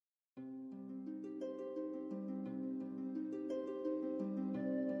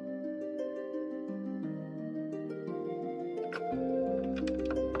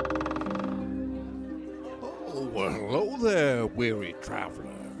Hello there, weary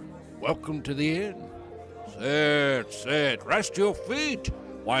traveler. Welcome to the inn. Sit, rest your feet.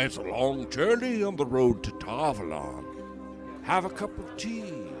 Why, it's a long journey on the road to Tarvalon. Have a cup of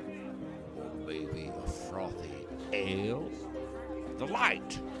tea, or maybe a frothy ale. The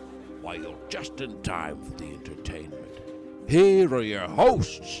light. Why, you're just in time for the entertainment. Here are your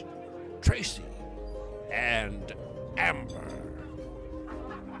hosts, Tracy and Amber.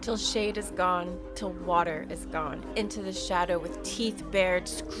 Till shade is gone, till water is gone, into the shadow with teeth bared,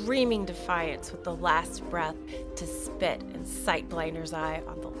 screaming defiance with the last breath to spit in Sightblinder's eye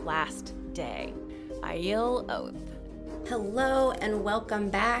on the last day. Aiel Oath. Hello and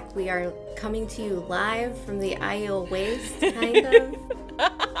welcome back. We are coming to you live from the Aiel Waste, kind of,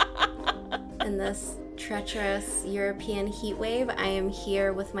 in this treacherous European heat wave. I am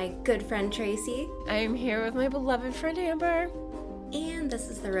here with my good friend Tracy. I am here with my beloved friend Amber. And this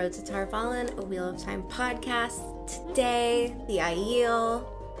is the Road to Tarvalon, a Wheel of Time podcast. Today, the Aiel,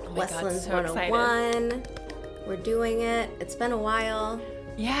 Westlands so 101. excited. We're doing it. It's been a while.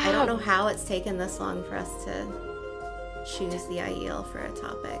 Yeah. I don't know how it's taken this long for us to choose the Aiel for a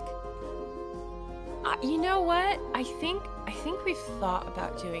topic. You know what? I think we've thought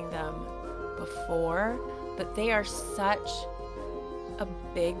about doing them before, but they are such a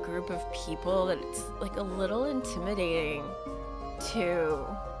big group of people that it's like a little intimidating to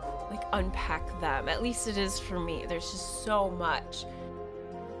like unpack them. At least it is for me. There's just so much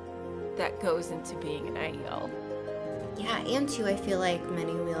that goes into being an Aiel. Yeah, and too, I feel like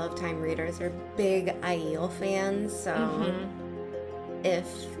many Wheel of Time readers are big Aiel fans, so if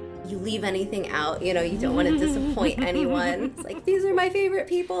you leave anything out, you don't want to disappoint anyone. It's like, these are my favorite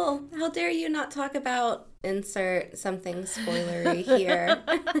people. How dare you not talk about insert something spoilery here.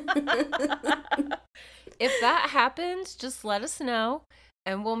 If that happens, just let us know,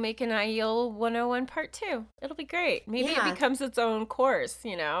 and we'll make an Aiel 101 part 2. It'll be great. Maybe it becomes its own course,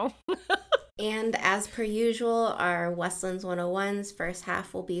 And as per usual, our Westlands 101's first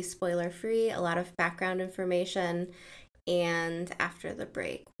half will be spoiler-free, a lot of background information, and after the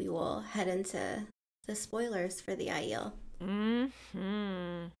break, we will head into the spoilers for the Aiel.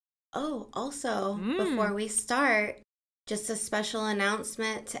 Oh, also, before we start, just a special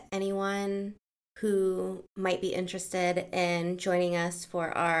announcement to anyone who might be interested in joining us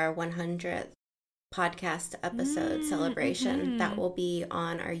for our 100th podcast episode celebration. That will be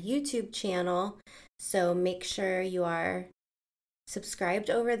on our YouTube channel. So make sure you are subscribed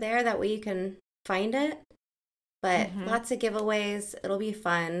over there. That way you can find it. But lots of giveaways. It'll be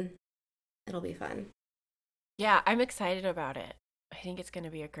fun. Yeah, I'm excited about it. I think it's going to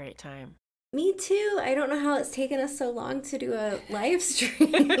be a great time. Me too. I don't know how it's taken us so long to do a live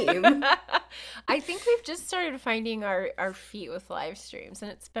stream. I think we've just started finding our feet with live streams,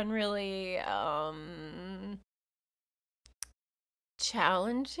 and it's been really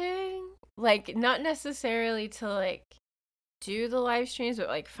challenging. Like, not necessarily to do the live streams,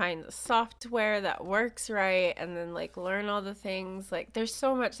 but find the software that works right, and then learn all the things. There's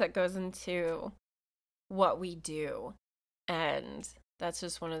so much that goes into what we do, and that's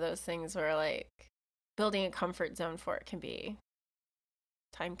just one of those things where building a comfort zone for it can be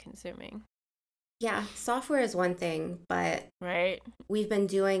time consuming. Yeah, software is one thing, but we've been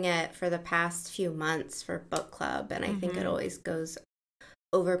doing it for the past few months for book club, and I think it always goes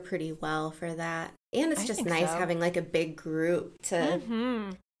over pretty well for that. And it's just nice having a big group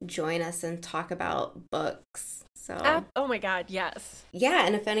to join us and talk about books. So oh my God, yes. Yeah,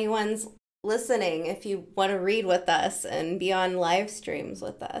 and if anyone's listening, if you want to read with us and be on live streams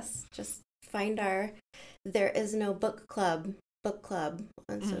with us, just find our There Is No Book Club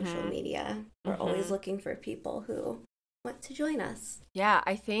on social media. We're always looking for people who want to join us. Yeah,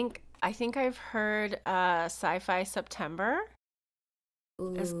 I think I've heard Sci-Fi September.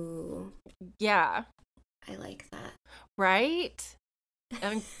 Ooh. Yeah. I like that. Right?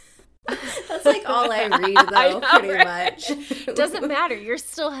 That's all I read, though, pretty much. Doesn't matter. You're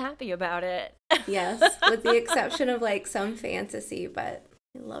still happy about it. Yes, with the exception of some fantasy, but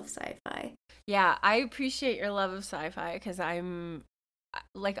I love sci-fi. Yeah, I appreciate your love of sci-fi because I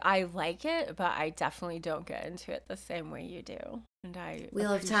like it, but I definitely don't get into it the same way you do. And I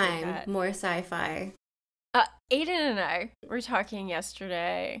Wheel of Time, more sci-fi. Aiden and I were talking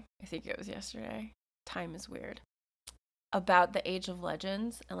yesterday. I think it was yesterday. Time is weird. About the Age of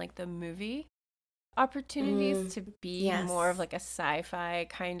Legends and the movie opportunities to be more of a sci-fi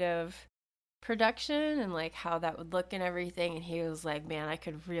kind of production and how that would look and everything. And he was like, man, I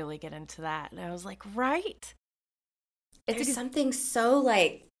could really get into that. And I was like, right? There's something so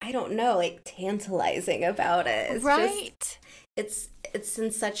I don't know, tantalizing about it. It's right. it's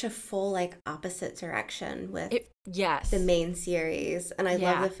in such a full like opposite direction with Yes. the main series. And I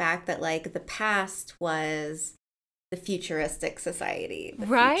Yeah. love the fact that like the past was the futuristic society. The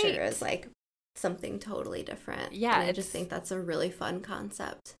Right. future is like something totally different. Yeah, And I just think that's a really fun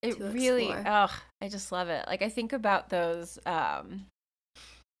concept It to really, explore. I just love it. Like I think about those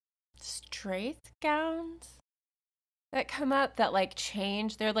straith gowns that come up that like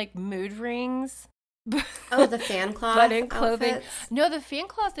change. They're like mood rings. Oh, the fan cloth But in clothing. outfits? No, the fan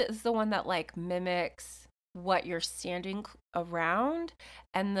cloth is the one that like mimics what you're standing around,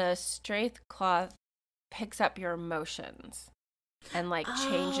 and the straith cloth picks up your emotions and like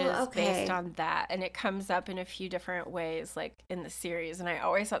changes based on that, and it comes up in a few different ways like in the series, and I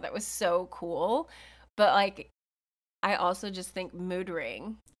always thought that was so cool. But like I also just think mood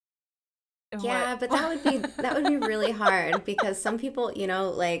ring. Yeah, but that would be really hard because some people,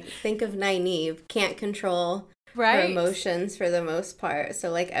 like think of Nynaeve, can't control her emotions for the most part. So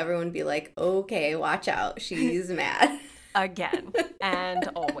like everyone would be like, okay, watch out, she's mad. Again and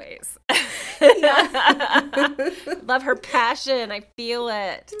always. Yeah. Love her passion. I feel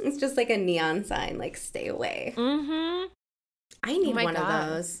it. It's just like a neon sign, like stay away. Mm-hmm. I need my one God. of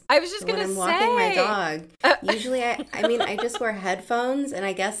those. I was just when gonna I'm say. walking my dog. Usually, I just wear headphones, and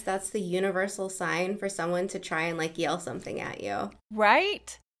I guess that's the universal sign for someone to try and like yell something at you.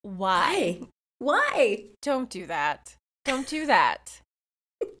 Right? Why? Why? Don't do that. Don't do that.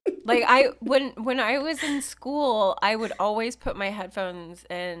 Like when I was in school, I would always put my headphones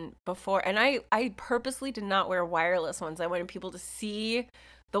in before, and I purposely did not wear wireless ones. I wanted people to see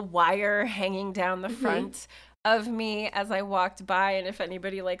the wire hanging down the front of me as I walked by, and if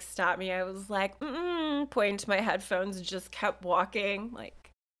anybody like stopped me, I was like, pointing to my headphones, just kept walking. Like,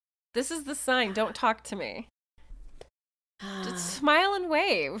 this is the sign. Don't talk to me. Just smile and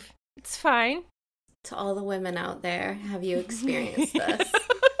wave. It's fine. To all the women out there, have you experienced this?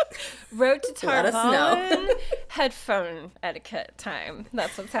 Road to Let us know. Tarvalin, headphone etiquette time.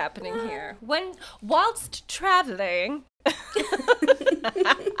 That's what's happening here. Whilst traveling.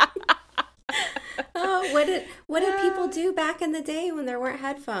 Oh, what did people do back in the day when there weren't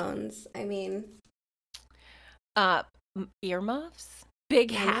headphones? I mean, earmuffs,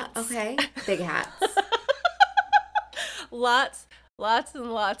 big hats. Okay, big hats. lots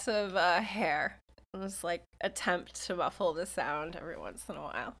and lots of hair. Just like attempt to muffle the sound every once in a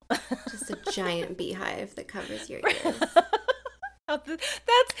while. Just a giant beehive that covers your ears.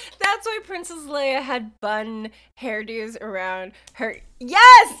 That's why Princess Leia had bun hairdos around her.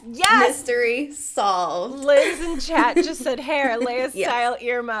 Yes. Mystery solved. Liz in chat just said hair, Leia Yes. style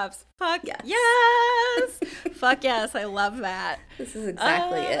earmuffs. Fuck yes. Fuck yes, I love that. This is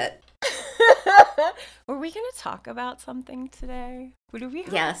exactly it. Were we going to talk about something today? Do we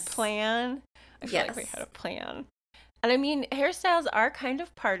have Yes. a plan? I feel like Yes. we had a plan. And I mean, hairstyles are kind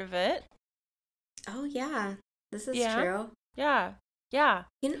of part of it. Oh yeah, this is Yeah. true. Yeah.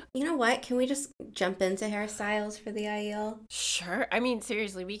 You know what? Can we just jump into hairstyles for the IEL? Sure. I mean,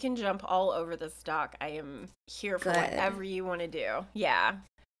 seriously, we can jump all over this doc. I am here for Good. whatever you want to do. Yeah.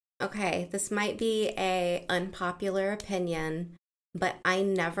 Okay, this might be a unpopular opinion, but I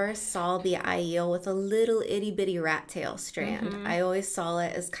never saw the IEL with a little itty bitty rat tail strand. Mhm. I always saw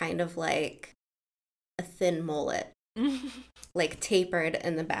it as kind of like a thin mullet, like tapered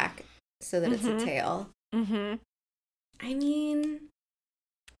in the back so that it's a tail. Mm-hmm. I mean,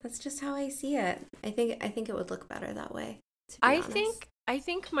 that's just how I see it. I think it would look better that way. To be honest. I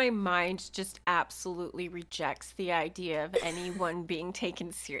think my mind just absolutely rejects the idea of anyone being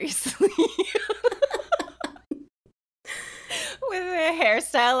taken seriously with a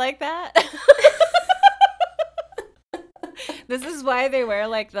hairstyle like that. This is why they wear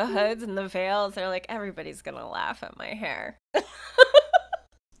like the hoods and the veils. They're like, everybody's gonna laugh at my hair.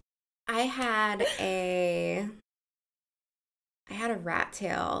 I had a rat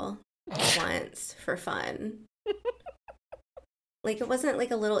tail once for fun. Like, it wasn't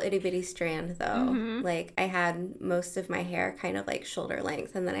like a little itty bitty strand though. Mhm. Like, I had most of my hair kind of like shoulder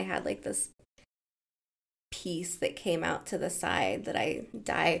length, and then I had like this piece that came out to the side that I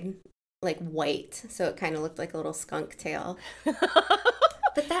dyed like white, so it kind of looked like a little skunk tail.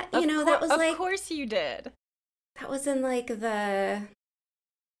 But that, that was like, of course you did. that was in like the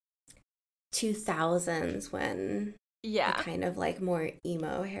 2000s when Yeah. the kind of like more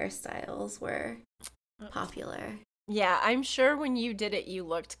emo hairstyles were popular. Yeah, I'm sure when you did it, you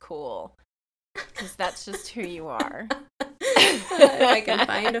looked cool. Because that's just who you are. If I can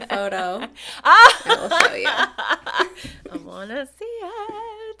find a photo, I will show you. I want to see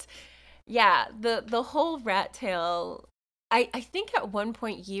it. Yeah, the whole rat tail. I think at one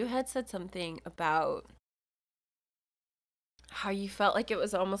point you had said something about how you felt like it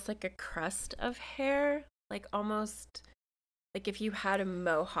was almost like a crust of hair, like almost like if you had a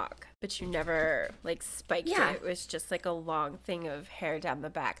mohawk, but you never like spiked it. It was just like a long thing of hair down the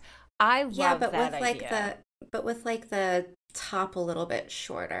back. I love but that with idea. with like the top a little bit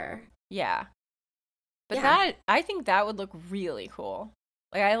shorter. Yeah. But Yeah. I think that would look really cool.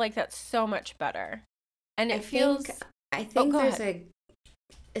 Like I like that so much better. And it feels I think go there's ahead.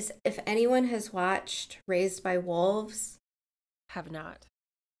 if anyone has watched Raised by Wolves, Have not.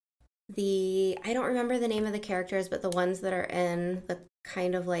 I don't remember the name of the characters, but the ones that are in the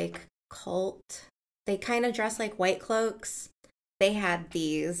kind of like cult, they kind of dress like white cloaks. They had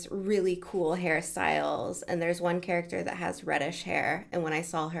these really cool hairstyles, and there's one character that has reddish hair, and when I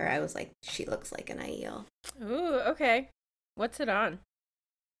saw her, I was like, she looks like an Aiel. Ooh, okay. What's it on?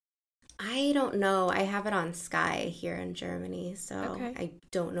 I don't know. I have it on Sky here in Germany, so Okay. I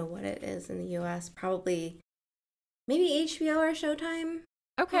don't know what it is in the US. Probably maybe HBO or Showtime,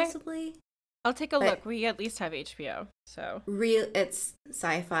 Okay. possibly. I'll take a But look. We at least have HBO, so it's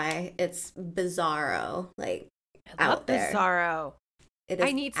sci-fi. It's bizarro, like I love out there. Bizarro. It is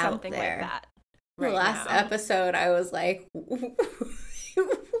I need out something there. like that The right last now. episode, I was like, what?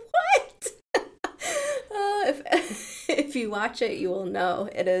 If you watch it, you will know.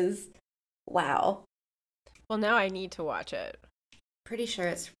 It is wow. Well, now I need to watch it. Pretty sure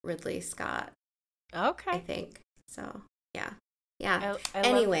it's Ridley Scott, I Okay. think. So, yeah. I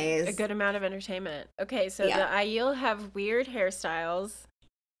Anyways, love a good amount of entertainment. Okay, so Yeah. the Aiel have weird hairstyles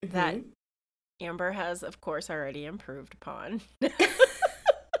that mhm. Amber has, of course, already improved upon.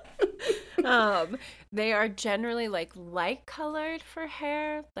 They are generally like light colored for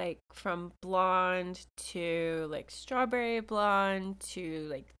hair, like from blonde to like strawberry blonde to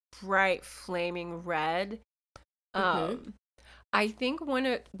like bright flaming red. Mhm. I think one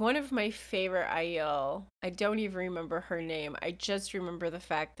of my favorite Aiel, I don't even remember her name. I just remember the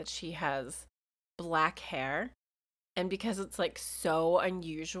fact that she has black hair. And because it's like so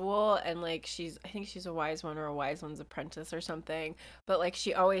unusual and like I think she's a wise one or a wise one's apprentice or something, but like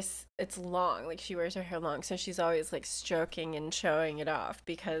it's long, like she wears her hair long, so she's always like stroking and showing it off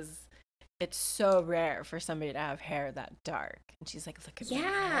because it's so rare for somebody to have hair that dark. And she's like, look at my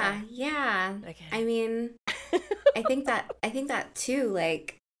hair. Yeah. Okay. I mean, I think that too,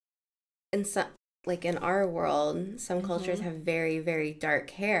 like in some like in our world, some cultures Mhm. have very, very dark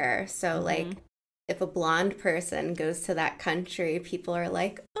hair. So like Mhm. if a blonde person goes to that country, people are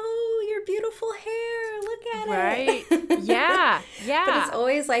like, "Oh, your beautiful hair. Look at Right. it." Yeah. But it's Yeah.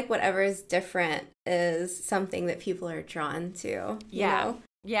 always like whatever is different is something that people are drawn to, you Yeah. know?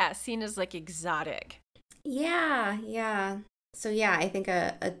 Yeah, seen as like exotic. Yeah. So yeah, I think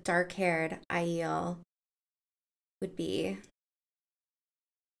a dark-haired Aiel would be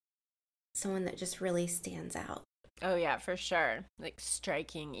someone that just really stands out. Oh yeah, for sure. Like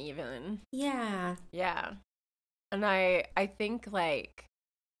striking even. Yeah. Yeah. And I think like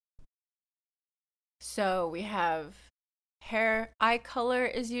so we have eye color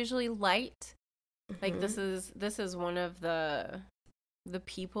is usually light. Like Mhm. this is one of the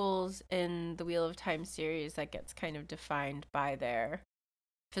peoples in the Wheel of Time series that gets kind of defined by their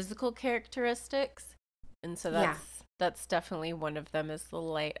physical characteristics. And so Yeah. that's definitely one of them is the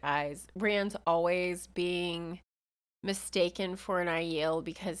light eyes. Rand's always being mistaken for an Aiel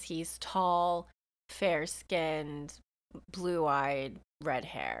because he's tall, fair-skinned, blue-eyed, red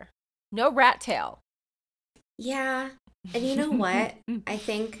hair. No rat tail. Yeah. And you know what I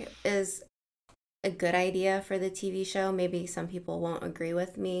think is a good idea for the TV show? Maybe some people won't agree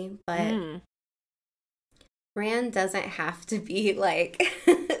with me, but Mm, Rand doesn't have to be like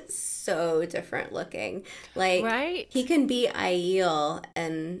so different looking. Like right? he can be Aiel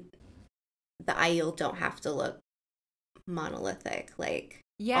and the Aiel don't have to look monolithic, like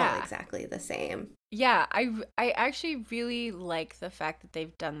all Yeah. exactly the same. Yeah, I actually really like the fact that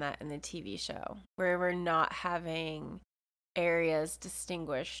they've done that in the TV show, where we're not having areas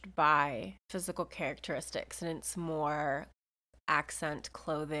distinguished by physical characteristics, and it's more accent,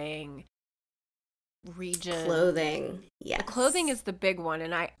 clothing, region. Clothing. Yes. The clothing is the big one,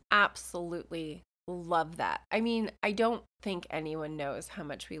 and I absolutely love that. I mean, I don't think anyone knows how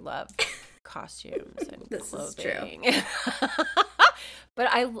much we love costumes and This is true. clothing. But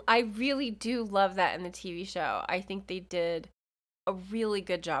I really do love that in the TV show. I think they did a really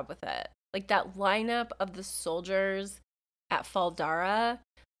good job with it. Like that lineup of the soldiers at Faldara,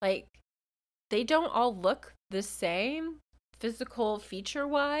 like they don't all look the same physical feature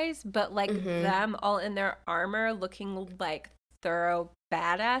wise, but like Mhm. them all in their armor looking like thorough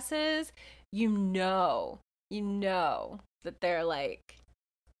badasses, you know that they're like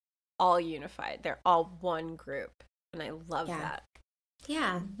all unified. They're all one group. And I love that.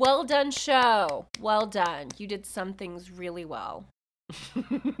 Yeah. Well done, show. Well done. You did some things really well.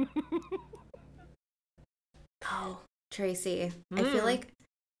 Oh, Tracy, I feel like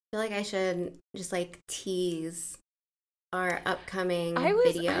I should just like tease our upcoming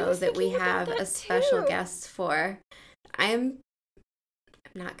video that we have a special guest for. I'm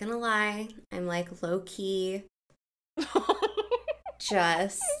not gonna lie, I'm like low key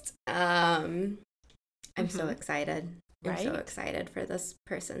just I'm so excited. I'm so excited for this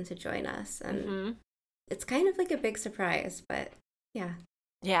person to join us, and it's kind of like a big surprise, but yeah.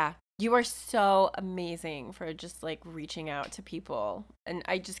 Yeah. You are so amazing for just like reaching out to people. And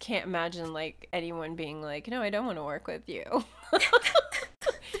I just can't imagine like anyone being like, no, I don't want to work with you.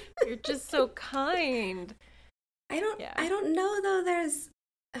 You're just so kind. I don't know though.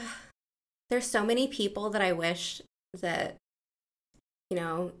 There's so many people that I wish that, you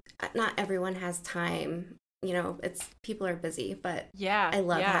know, not everyone has time. You know, people are busy, but I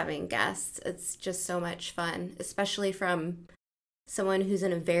love having guests. It's just so much fun, especially from someone who's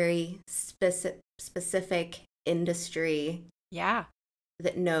in a very specific industry. Yeah.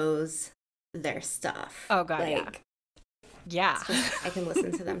 That knows their stuff. Oh God, like, yeah. I can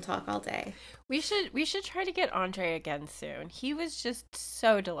listen to them talk all day. We should try to get Andre again soon. He was just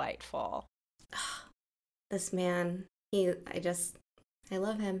so delightful. This man, I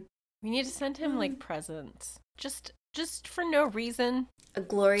love him. We need to send him like presents. Just for no reason. A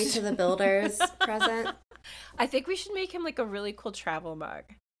Glory to the Builders present. I think we should make him like a really cool travel mug.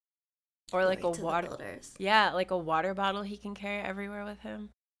 Or like a water. Yeah, like a water bottle he can carry everywhere with him.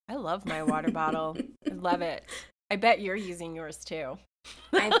 I love my water bottle. I love it. I bet you're using yours too.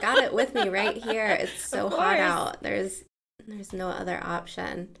 I've got it with me right here. It's so hot out. There's no other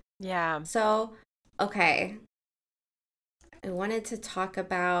option. Yeah. So, okay. I wanted to talk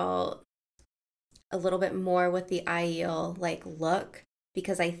about a little bit more with the Aiel like look,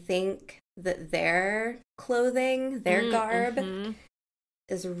 because I think that their clothing, their garb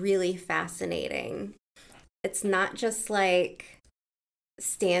is really fascinating. It's not just like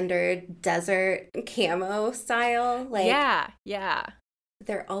standard desert camo style. Like, yeah.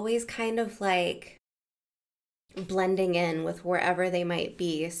 They're always kind of like blending in with wherever they might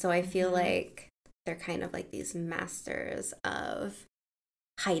be. So I feel like they're kind of like these masters of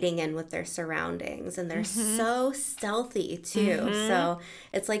hiding in with their surroundings, and they're so stealthy too. So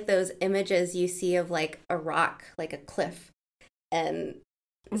it's like those images you see of like a rock, like a cliff, and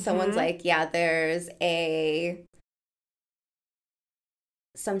someone's like, yeah, there's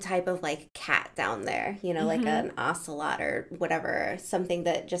some type of like cat down there, you know, like an ocelot or whatever, something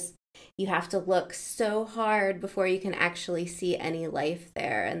that just you have to look so hard before you can actually see any life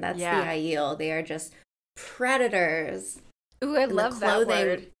there. And that's the Aiel. They are just predators. Ooh, I love that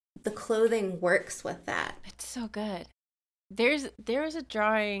word. The clothing works with that. It's so good. There's a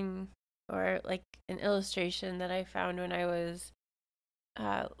drawing or like an illustration that I found when I was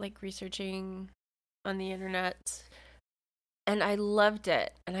like researching on the internet, and I loved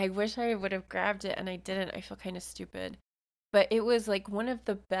it, and I wish I would have grabbed it, and I didn't. I feel kind of stupid, but it was like one of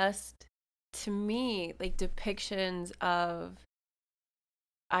the best, to me, like depictions of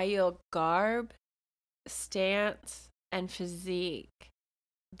Aiel garb, stance, and physique.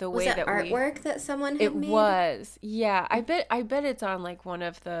 The was way it that artwork that someone had made? It was, yeah. I bet it's on like one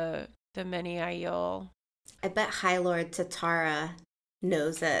of the many Aiel. I bet High Lord Tatara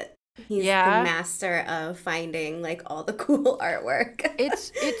knows it. He's the master of finding like all the cool artwork.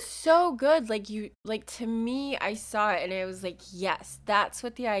 It's so good. Like to me, I saw it and it was like, yes, that's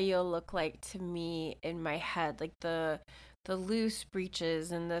what the Aiel look like to me in my head. Like the loose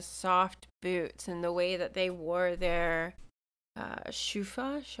breeches and the soft boots and the way that they wore their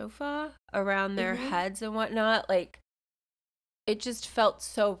shofa around their heads and whatnot. Like it just felt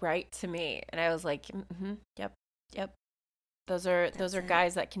so right to me, and I was like, yep. Those are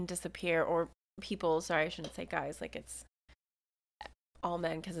guys that can disappear, or people. Sorry, I shouldn't say guys. Like it's all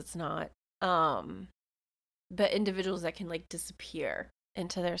men, because it's not. But individuals that can like disappear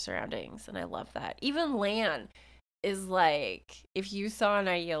into their surroundings, and I love that. Even Lan is like, if you saw an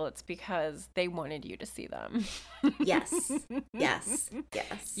Aiel, it's because they wanted you to see them. Yes.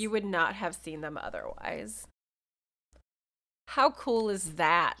 You would not have seen them otherwise. How cool is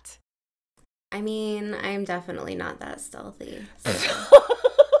that? I mean, I'm definitely not that stealthy. So.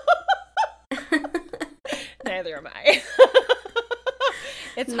 Neither am I.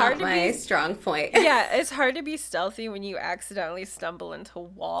 It's not hard to my strong point. Yeah, it's hard to be stealthy when you accidentally stumble into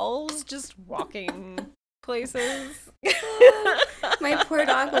walls just walking places. My poor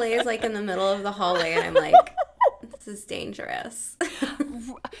dog lays like in the middle of the hallway, and I'm like, this is dangerous.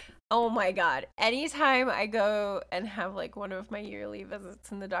 Oh my God. Anytime I go and have like one of my yearly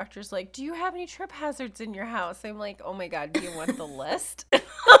visits and the doctor's like, do you have any trip hazards in your house? I'm like, oh my God, do you want the list?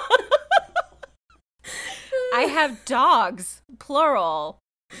 I have dogs, plural.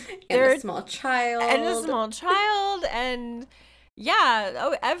 And a small child. And yeah,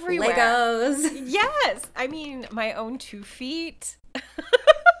 oh, everywhere. Legos. Yes. I mean, my own 2 feet.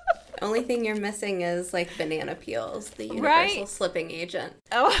 Only thing you're missing is like banana peels, the universal Right? slipping agent.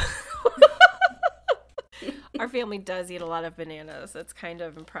 Oh. Our family does eat a lot of bananas. It's kind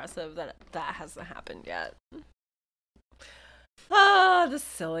of impressive that that hasn't happened yet. Ah, the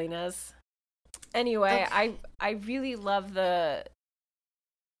silliness. Anyway, Okay. I really love the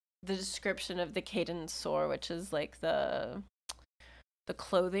description of the Caden Sore, which is like the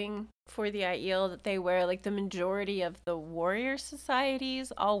clothing for the Aiel that they wear. Like the majority of the warrior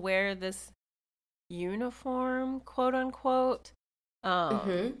societies all wear this uniform, quote unquote.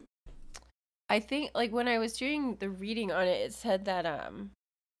 Mm-hmm. I think like when I was doing the reading on it, it said that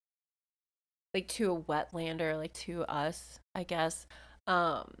like to a wetlander, like to us, I guess,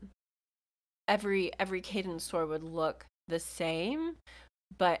 every Caden Sore would look the same,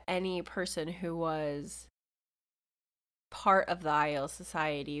 but any person who was part of the Aiel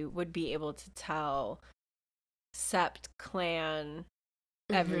society would be able to tell sept, clan,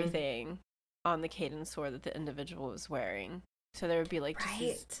 everything on the Caden Sore that the individual was wearing. So there would be like just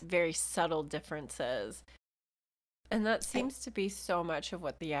these very subtle differences. And that seems to be so much of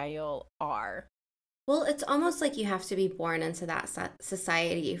what the Aiel are. Well, it's almost like you have to be born into that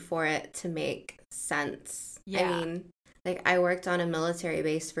society for it to make sense. Yeah. I mean, like I worked on a military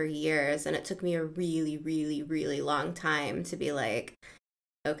base for years, and it took me a really, really, really long time to be like,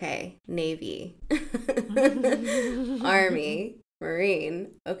 okay, Navy, Army,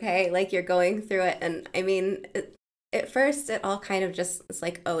 Marine, okay, like you're going through it. And I mean, at first it all kind of just, it's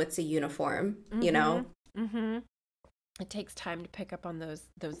like, oh, it's a uniform, you know? Mm-hmm. It takes time to pick up on those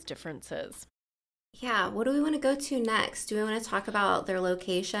differences. Yeah, what do we want to go to next? Do we want to talk about their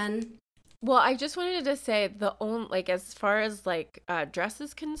location? Well, I just wanted to say the only, like, as far as like dress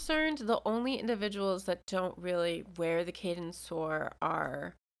is concerned, the only individuals that don't really wear the Caden Sore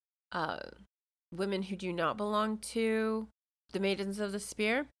are women who do not belong to the Maidens of the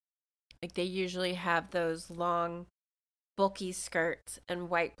Spear. Like they usually have those long, bulky skirts and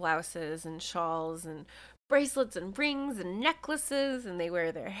white blouses and shawls and bracelets and rings and necklaces, and they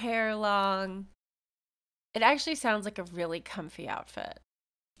wear their hair long. It actually sounds like a really comfy outfit.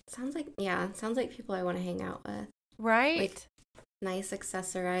 Sounds like people I want to hang out with. Right? Like nice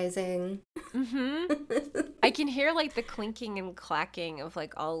accessorizing. Mm-hmm. I can hear like the clinking and clacking of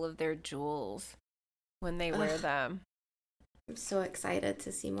like all of their jewels when they wear them. I'm so excited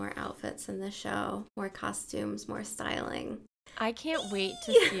to see more outfits in the show, more costumes, more styling. I can't wait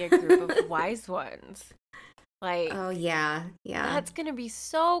to see a group of wise ones. Like, oh yeah. That's gonna be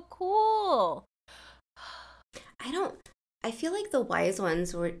so cool. I feel like the wise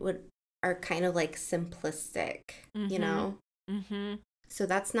ones are kind of like simplistic, you know? Mm-hmm. So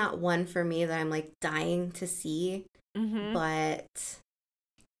that's not one for me that I'm like dying to see. Mm-hmm. But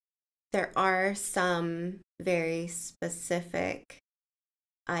there are some very specific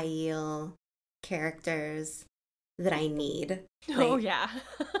Aiel characters that I need. Oh, yeah.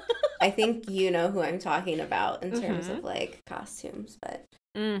 I think you know who I'm talking about in terms of like costumes, but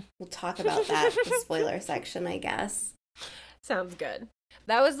we'll talk about that in the spoiler section, I guess. Sounds good.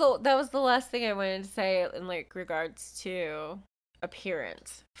 That was the last thing I wanted to say in like regards to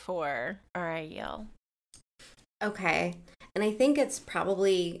appearance for our Aiel. Okay. And I think it's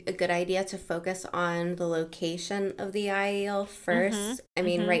probably a good idea to focus on the location of the Aiel first. I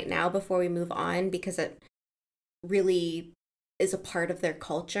mean, right now before we move on, because it really is a part of their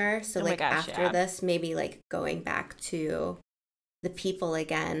culture. So after this, maybe like going back to the people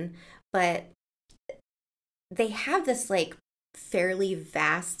again. But they have this like fairly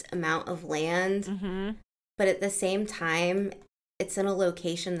vast amount of land, but at the same time, it's in a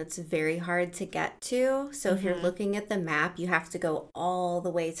location that's very hard to get to. So if you're looking at the map, you have to go all the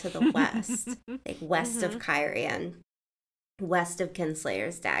way to the west, like west of Cairhien, west of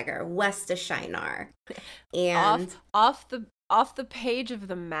Kinslayer's Dagger, west of Shinar, and off the page of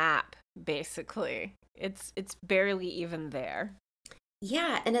the map, basically. It's barely even there.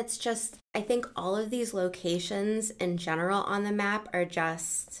 Yeah, and it's just, I think all of these locations in general on the map are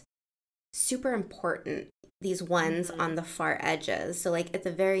just super important. These ones on the far edges. So like at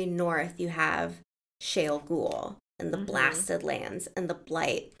the very north, you have Shale Ghul and the Blasted Lands and the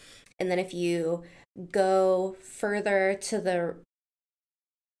Blight. And then if you go further to the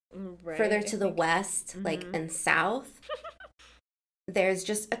west, like and south, there's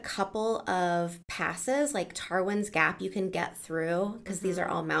just a couple of passes, like Tarwin's Gap you can get through because these are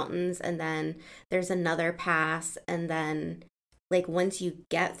all mountains, and then there's another pass, and then like once you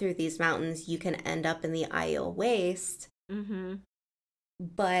get through these mountains you can end up in the Aiel Waste.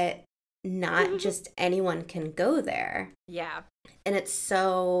 But not just anyone can go there. Yeah. And it's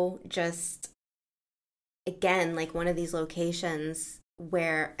so just, again, like one of these locations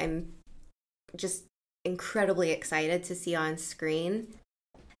where I'm just incredibly excited to see on screen.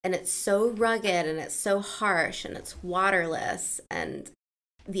 And it's so rugged and it's so harsh and it's waterless. And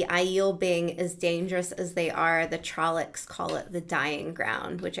the Aiel being as dangerous as they are, the Trollocs call it the dying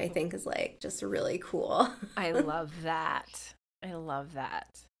ground, which I think is like just really cool. I love that. I love that.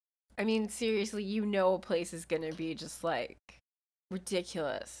 I mean, seriously, you know a place is going to be just like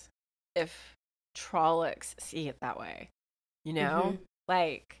ridiculous if Trollocs see it that way. You know?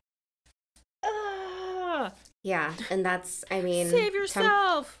 Like, yeah, and that's, I mean, save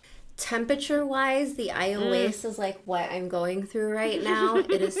yourself. Temperature-wise, the Aiel Waste is like what I'm going through right now.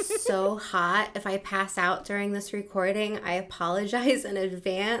 It is so hot. If I pass out during this recording, I apologize in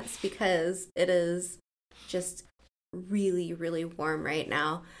advance because it is just really, really warm right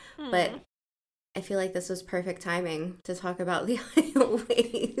now. But I feel like this was perfect timing to talk about the Aiel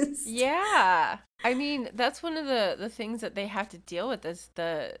Waste. Yeah. I mean, that's one of the things that they have to deal with is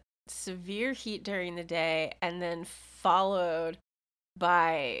the severe heat during the day and then followed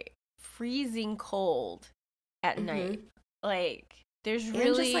by freezing cold at night. Like, there's really...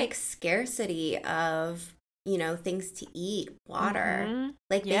 And just, like, scarcity of, you know, things to eat, water.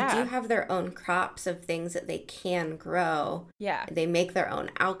 Like, they do have their own crops of things that they can grow. Yeah. They make their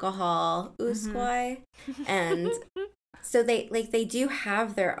own alcohol, Usquoy. And so they do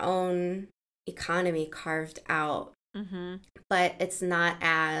have their own economy carved out. But it's not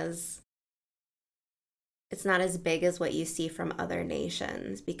as big as what you see from other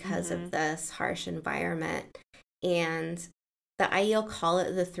nations because of this harsh environment. And the Aiel call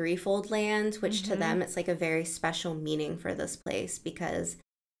it the Threefold Land, which to them it's like a very special meaning for this place because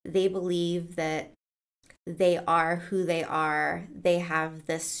they believe that they are who they are. They have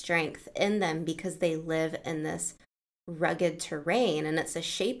this strength in them because they live in this rugged terrain, and it's a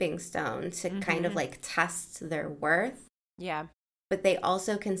shaping stone to kind of like test their worth. Yeah. But they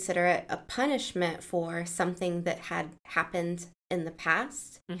also consider it a punishment for something that had happened in the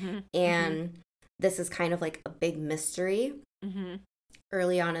past. And this is kind of like a big mystery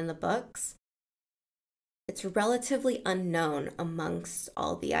early on in the books. It's relatively unknown amongst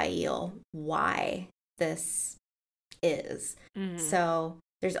all the Aiel why this is. So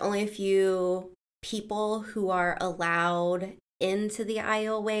there's only a few people who are allowed into the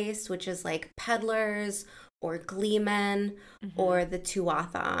Aiel Waste, which is like peddlers or gleemen or the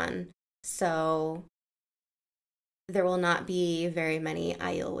Tuathan. So there will not be very many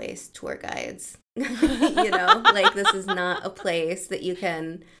Aiel Waste tour guides. You know, like this is not a place that you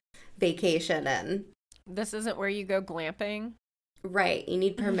can vacation in. This isn't where you go glamping. Right. You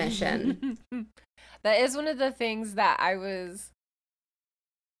need permission. That is one of the things that I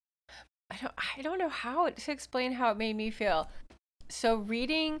don't know how to explain how it made me feel. So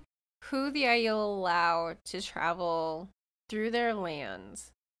reading who the Aiel allow to travel through their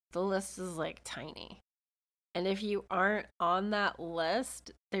lands, the list is like tiny. And if you aren't on that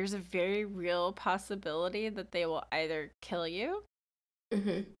list, there's a very real possibility that they will either kill you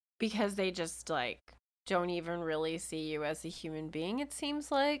because they just like don't even really see you as a human being, it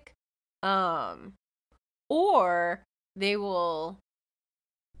seems like. Or they will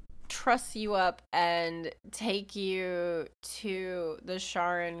truss you up and take you to the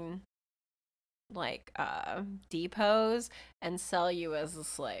Sharan like depots and sell you as a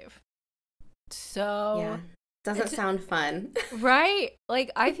slave. So yeah, doesn't sound fun. Right?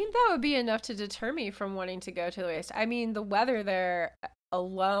 Like I think that would be enough to deter me from wanting to go to the Waste. I mean, the weather there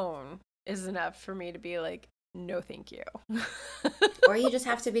alone is enough for me to be like, no thank you. Or you just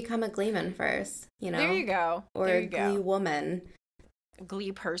have to become a gleeman first, you know. There you go. Or there a you glee woman.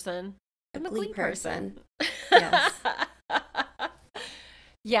 Glee person. I'm a glee person. Yes.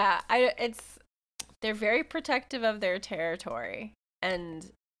 Yeah, they're very protective of their territory. And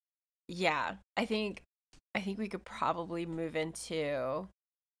yeah, I think we could probably move into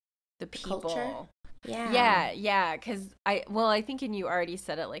the people. Culture? Yeah. Yeah, cuz I think and you already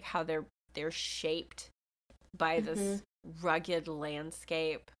said it, like how they're shaped by this rugged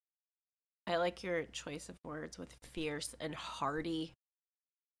landscape. I like your choice of words with fierce and hardy.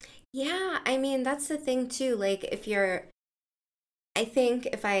 Yeah, I mean, that's the thing too. Like, if you're I think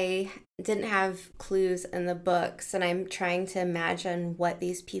if I didn't have clues in the books and I'm trying to imagine what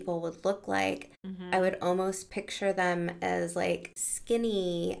these people would look like, I would almost picture them as like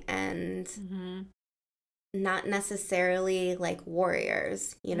skinny and not necessarily like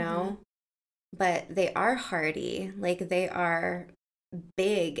warriors, you know? But they are hardy. Like they are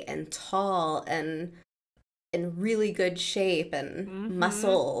big and tall and in really good shape and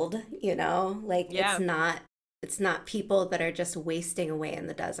muscled, you know? Like it's not people that are just wasting away in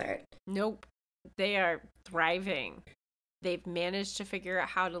the desert. Nope. They are thriving. They've managed to figure out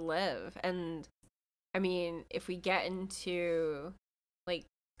how to live. And I mean, if we get into like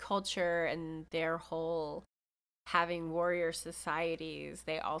culture and their whole having warrior societies,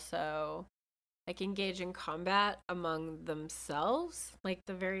 they also like engage in combat among themselves, like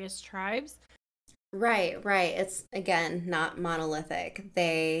the various tribes. Right. It's, again, not monolithic.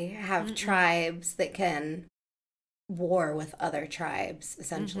 They have tribes that can war with other tribes,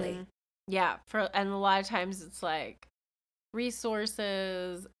 essentially. Yeah, and a lot of times it's like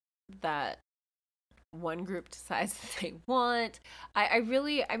resources that one group decides that they want. I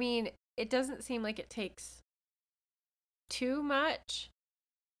mean, it doesn't seem like it takes too much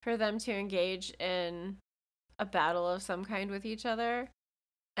for them to engage in a battle of some kind with each other.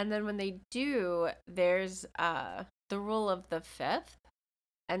 And then when they do, there's the rule of the fifth.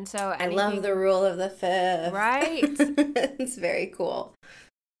 And so I love the rule of the fifth. Right? It's very cool.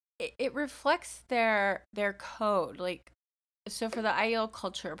 It reflects their code. Like, so for the Aiel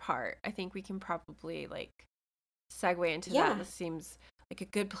culture part, I think we can probably like segue into that. This seems like a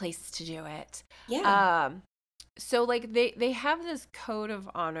good place to do it. Yeah. So like they have this code of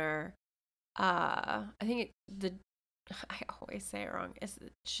honor. I think I always say it wrong. Is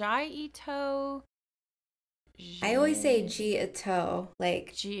it Jai Ito? I always say Ji Ito.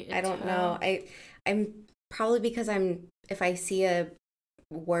 Like Ji-Ito. I don't know. I'm probably because if I see a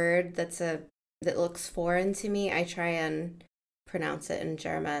word that looks foreign to me, I try and pronounce it in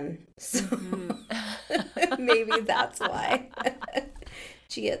German. So maybe that's why.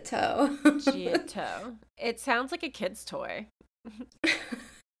 Ji Ito. Ji Ito. It sounds like a kid's toy.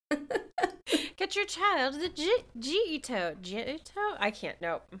 Get your child the Ji Ito. I can't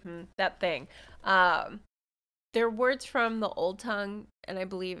know. That thing. They're words from the Old Tongue, and I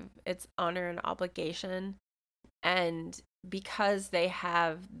believe it's honor and obligation. And because they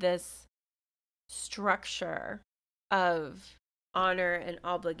have this structure of honor and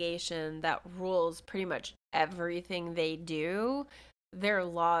obligation that rules pretty much everything they do, their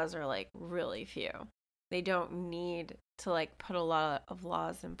laws are like really few. They don't need to like put a lot of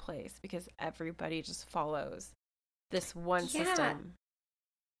laws in place because everybody just follows this one system.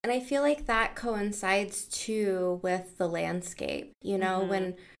 And I feel like that coincides too with the landscape. You know,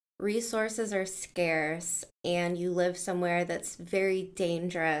 when resources are scarce and you live somewhere that's very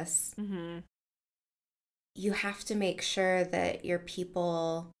dangerous, you have to make sure that your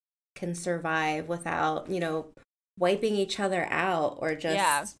people can survive without, you know, wiping each other out or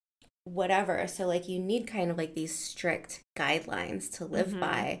just whatever. So like you need kind of like these strict guidelines to live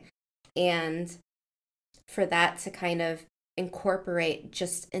by. And for that to kind of incorporate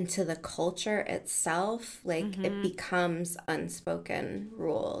just into the culture itself, like it becomes unspoken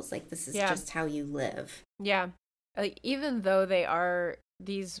rules. Like this is just how you live. Yeah. Like even though they are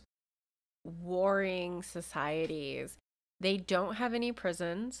these warring societies, they don't have any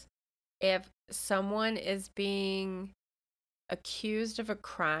prisons. If someone is being accused of a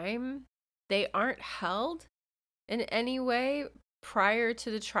crime, they aren't held in any way prior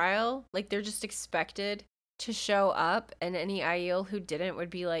to the trial. Like they're just expected to show up, and any Aiel who didn't would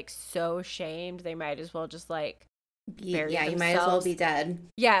be like so shamed they might as well just like bury themselves. You might as well be dead.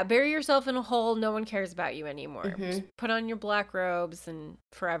 Yeah, bury yourself in a hole. No one cares about you anymore. Just put on your black robes and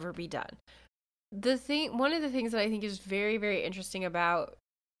forever be done. One of the things that I think is very, very interesting about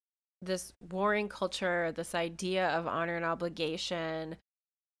this warring culture, this idea of honor and obligation,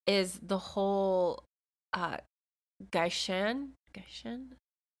 is the whole Gaishen,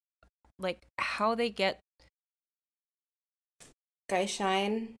 like how they get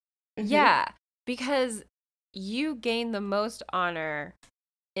Gaishen. Yeah, because you gain the most honor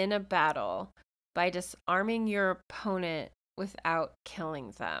in a battle by disarming your opponent without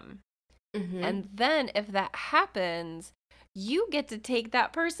killing them. And then if that happens, you get to take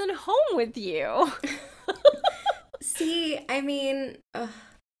that person home with you. See, I mean,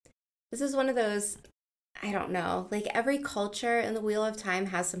 this is one of those, I don't know, like every culture in the Wheel of Time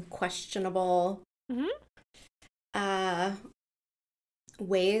has some questionable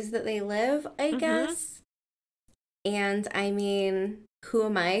ways that they live, I guess. And I mean, who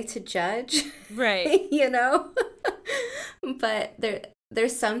am I to judge? Right. You know? But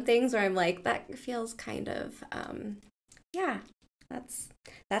there's some things where I'm like, that feels kind of yeah, that's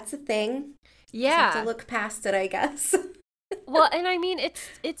a thing. Just have to look past it, I guess. Well, and I mean,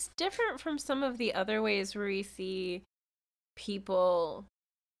 it's different from some of the other ways where we see people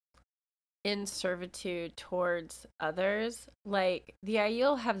in servitude towards others. Like the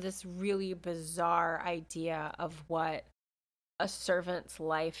Aiel have this really bizarre idea of what a servant's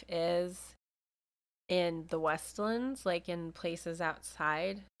life is in the Westlands, like in places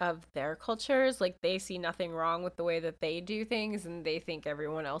outside of their cultures. Like they see nothing wrong with the way that they do things, and they think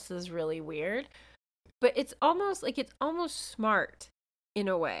everyone else is really weird. But it's almost smart in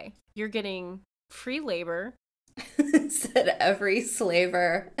a way. You're getting free labor. Said every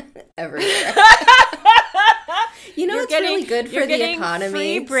slaver everywhere. You know, it's really good for the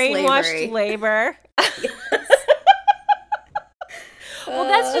economy. Free brainwashed labor. Well,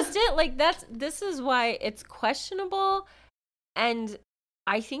 that's just it. Like this is why it's questionable, and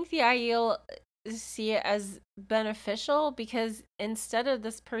I think the Aiel see it as beneficial because instead of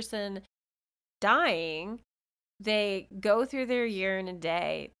this person dying, they go through their year in a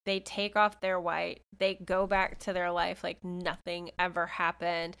day, they take off their white, they go back to their life like nothing ever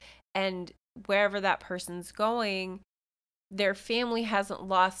happened, and wherever that person's going, their family hasn't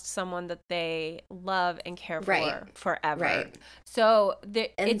lost someone that they love and care for forever. Right. So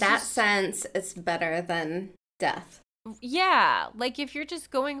in that sense, it's better than death. Yeah, like if you're just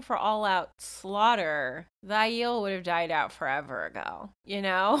going for all out slaughter, the Aiel would have died out forever ago, you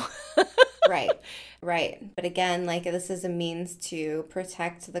know? Right. But again, like this is a means to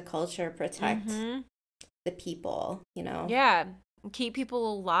protect the culture, protect the people, you know? Yeah, keep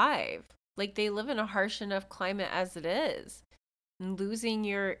people alive. Like they live in a harsh enough climate as it is. And losing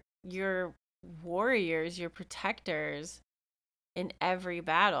your warriors, your protectors in every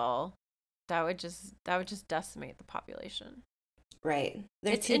battle, that would just decimate the population. Right.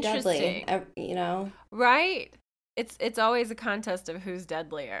 They're too deadly, you know? Right. It's always a contest of who's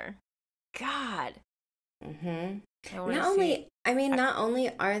deadlier. God. Not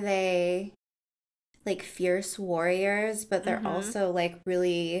only are they like fierce warriors, but they're also like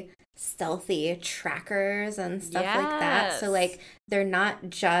really stealthy trackers and stuff like that. So like they're not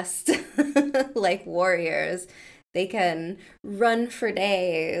just like warriors. They can run for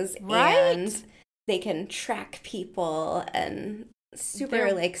days and they can track people and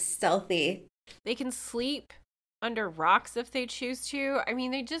they're like stealthy. They can sleep under rocks if they choose to. I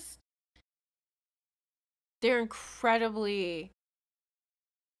mean, they're incredibly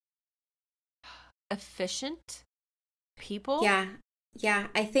efficient people. Yeah.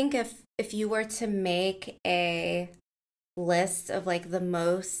 I think if you were to make a list of like the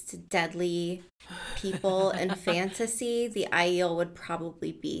most deadly people in fantasy, the Aiel would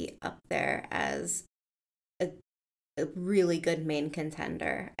probably be up there as a really good main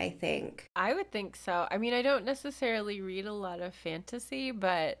contender, I think. I would think so. I mean, I don't necessarily read a lot of fantasy,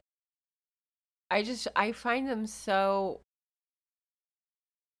 but I find them so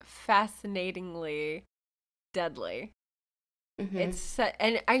fascinatingly deadly. It's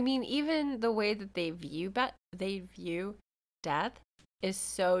and I mean, even the way that they view death is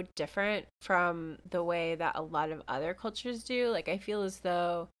so different from the way that a lot of other cultures do. Like I feel as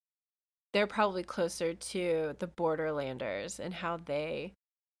though they're probably closer to the Borderlanders and how they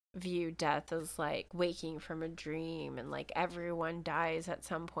view death as like waking from a dream and like everyone dies at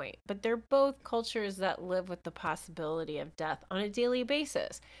some point. But they're both cultures that live with the possibility of death on a daily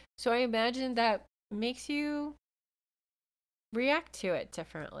basis. So I imagine that makes you react to it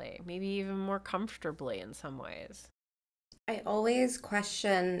differently, maybe even more comfortably in some ways. I always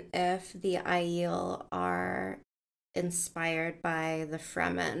question if the Aiel are inspired by the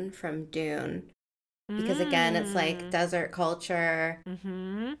Fremen from Dune. Because again, it's like desert culture,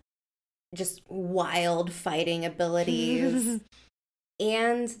 just wild fighting abilities,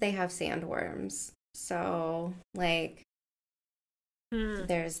 and they have sandworms. So, like,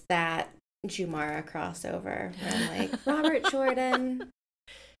 there's that Jumara crossover where I'm like, Robert Jordan.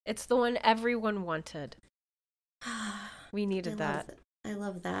 It's the one everyone wanted. We needed that. I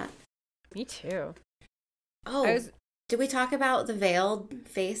love that. Me too. Oh, did we talk about the veiled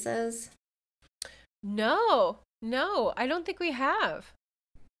faces? No, I don't think we have.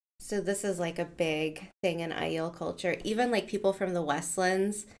 So this is like a big thing in Aiel culture. Even like people from the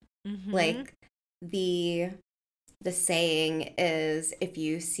Westlands, like the saying is, if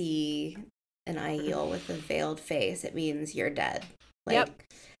you see an Aiel with a veiled face, it means you're dead. Like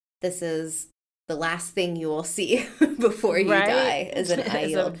this is the last thing you will see before you die is an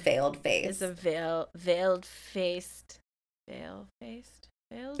Aiel veiled face. It's a veiled faced Aiel.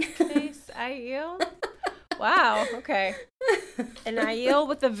 Wow. Okay. An Aiel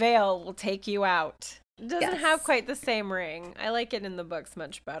with a veil will take you out. It doesn't have quite the same ring. I like it in the books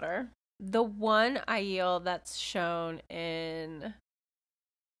much better. The one Aiel that's shown in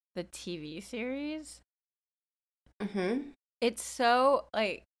the TV series, it's so,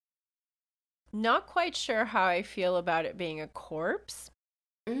 like, not quite sure how I feel about it being a corpse.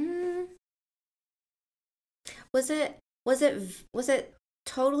 Was it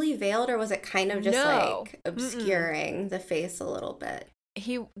totally veiled, or was it kind of just like obscuring the face a little bit?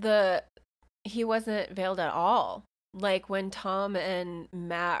 He wasn't veiled at all. Like when Tom and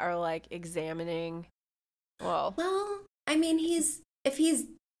Matt are like examining. Well, I mean, if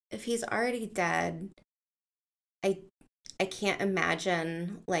he's already dead, I can't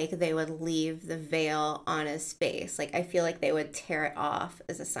imagine like they would leave the veil on his face. Like I feel like they would tear it off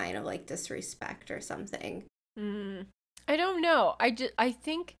as a sign of like disrespect or something. I don't know. I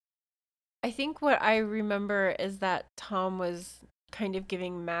think what I remember is that Tom was kind of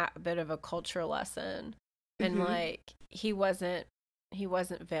giving Matt a bit of a culture lesson, and like he wasn't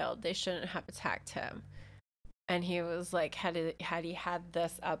veiled. They shouldn't have attacked him. And he was like, had he had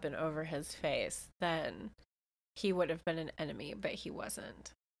this up and over his face, then he would have been an enemy, but he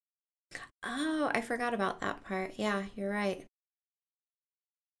wasn't. Oh, I forgot about that part. Yeah, you're right.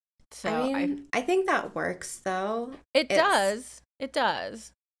 So I mean, I think that works though. It does.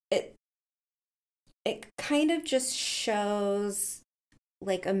 It kind of just shows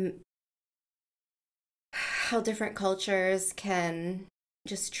like how different cultures can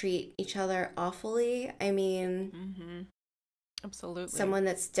just treat each other awfully. I mean, absolutely. Someone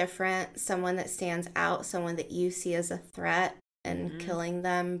that's different, someone that stands out, someone that you see as a threat, and killing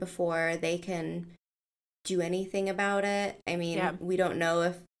them before they can do anything about it. I mean, we don't know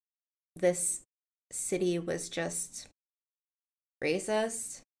if this city was just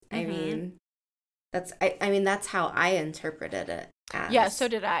racist. I mean, that's how I interpreted it as. Yeah, so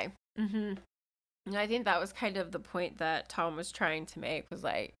did I. And I think that was kind of the point that Tom was trying to make, was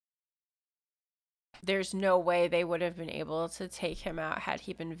like, there's no way they would have been able to take him out had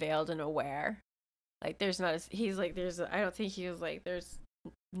he been veiled and aware. Like, I don't think he was like, there's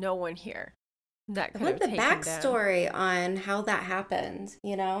no one here that could have taken him down. The backstory on how that happened,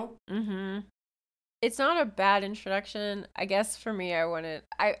 you know? It's not a bad introduction. I guess for me,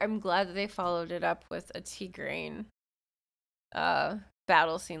 I'm glad that they followed it up with a Tigraine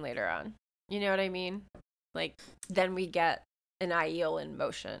battle scene later on. You know what I mean? Like, then we get an Aiel in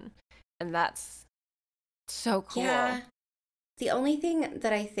motion, and that's so cool. Yeah. The only thing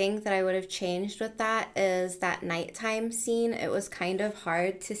that I think that I would have changed with that is that nighttime scene. It was kind of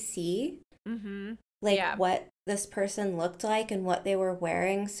hard to see, what this person looked like and what they were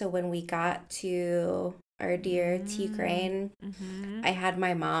wearing. So when we got to our dear Tigraine, I had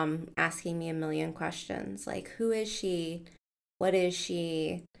my mom asking me a million questions, like, who is she? What is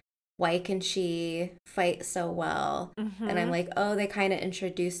she? Why can she fight so well? And I'm like, oh, they kind of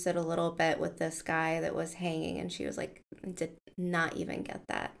introduced it a little bit with this guy that was hanging. And she was like, did not even get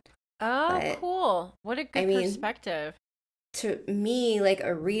that. Oh, but, cool. What a good perspective. To me, like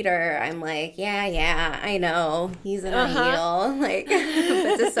a reader, I'm like, yeah, I know. He's an Aiel. Like,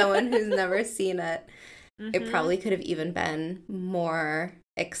 but to someone who's never seen it, it probably could have even been more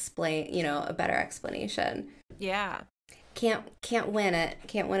a better explanation. Yeah. Can't win it.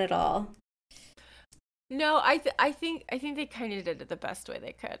 Can't win it all. No, I think they kind of did it the best way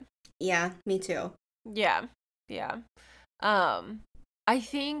they could. Yeah, me too. Yeah. I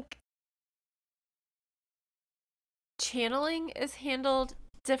think channeling is handled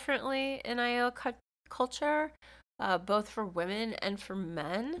differently in Aiel culture, both for women and for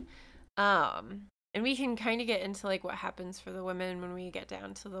men. And we can kind of get into like what happens for the women when we get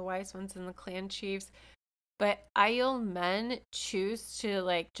down to the wise ones and the clan chiefs. But Aiel men choose to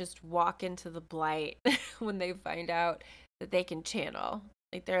like just walk into the blight when they find out that they can channel.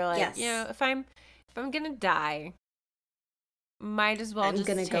 Like they're like, if I'm gonna die, might as well I'm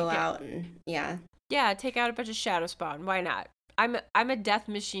gonna go out and take out a bunch of shadow spawn. Why not? I'm a death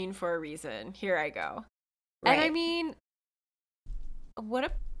machine for a reason. Here I go. Right. And I mean, what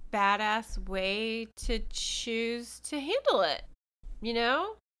a badass way to choose to handle it. You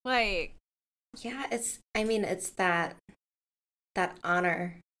know, like. Yeah, it's that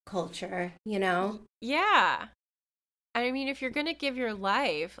honor culture, you know? Yeah. I mean, if you're going to give your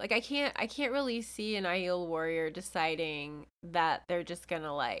life, like I can't really see an Aiel warrior deciding that they're just going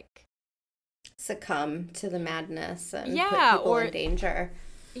to like succumb to the madness and put people in danger.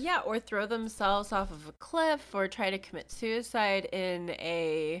 Yeah, or throw themselves off of a cliff or try to commit suicide in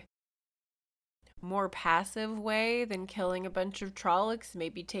a more passive way than killing a bunch of Trollocs,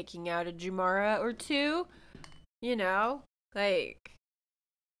 maybe taking out a Jumara or two. You know, like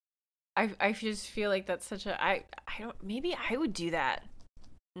I just feel like that's such a I don't maybe I would do that.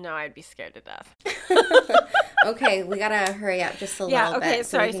 No, I'd be scared to death. Okay, we gotta hurry up just a little bit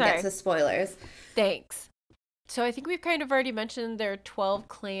so we can get to spoilers. Thanks. So I think we've kind of already mentioned there are 12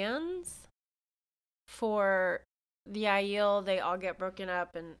 clans for the Aiel. They all get broken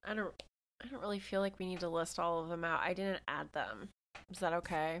up, and I don't really feel like we need to list all of them out. I didn't add them. Is that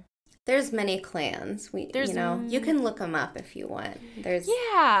okay? There's many clans. You can look them up if you want. There's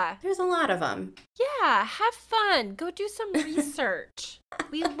a lot of them. Yeah, have fun. Go do some research.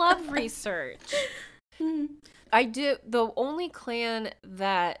 We love research. I do. The only clan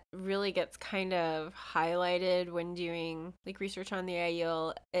that really gets kind of highlighted when doing like research on the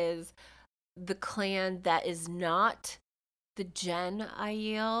Aiel is the clan that is not the Gen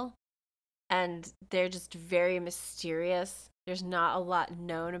Aiel, and they're just very mysterious. There's not a lot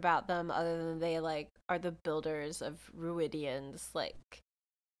known about them other than they like are the builders of Ruidians. Like,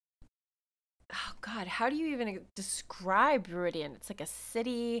 oh God, how do you even describe Ruidian? It's like a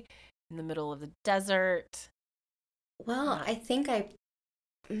city in the middle of the desert. Well, I think it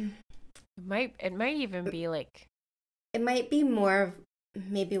might even be like, it might be more of,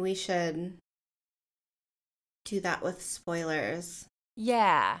 maybe we should do that with spoilers.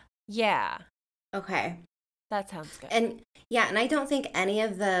 Yeah. Okay. That sounds good. And I don't think any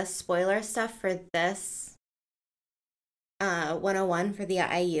of the spoiler stuff for this 101 for the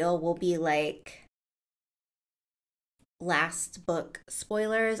Aiel will be like last book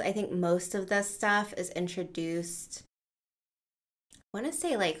spoilers. I think most of this stuff is introduced, I want to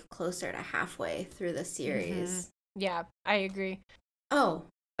say like closer to halfway through the series. Mm-hmm. Yeah, I agree. Oh,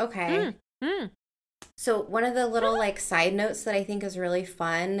 okay. So one of the little like side notes that I think is really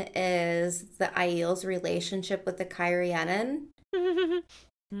fun is the Aiel's relationship with the Cairhienin.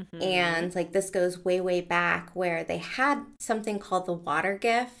 Mm-hmm. And like this goes way, way back where they had something called the water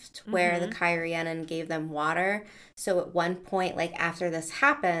gift where the Cairhienin gave them water. So at one point, like after this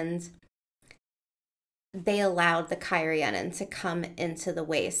happened, they allowed the Cairhienin to come into the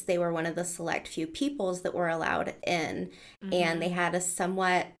waste. They were one of the select few peoples that were allowed in. And they had a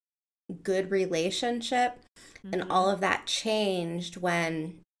somewhat good relationship. And all of that changed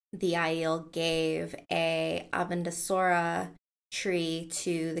when the Aiel gave a Avendesora tree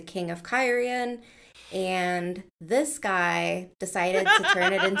to the king of Cairhien, and this guy decided to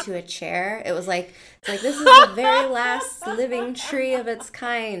turn it into a chair. It's like this is the very last living tree of its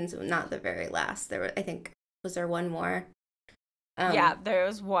kind. Not the very last. Was there one more? Yeah, there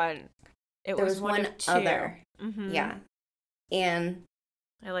was one. There was one other. Yeah. And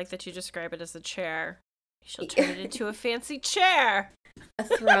I like that you describe it as a chair. She'll turn it into a fancy chair. A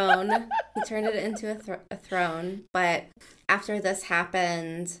throne. He turned it into a throne. But after this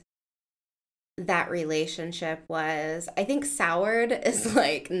happened, that relationship was, I think, soured is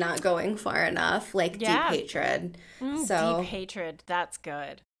like not going far enough. Like deep hatred. Deep hatred. That's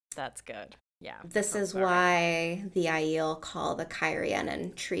good. Yeah. This is why the Aiel call the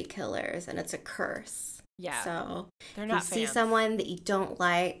Cairhienin tree killers, and it's a curse. Yeah. So they're not if you see someone that you don't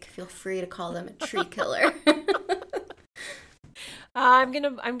like, feel free to call them a tree killer. I'm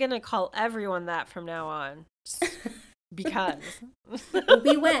gonna call everyone that from now on, because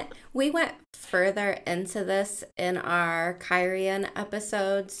we went further into this in our Cairhien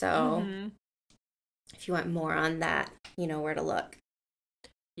episode. So if you want more on that, you know where to look.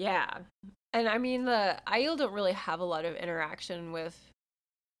 Yeah, and I mean the Aiel don't really have a lot of interaction with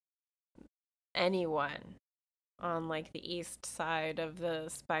anyone on like the east side of the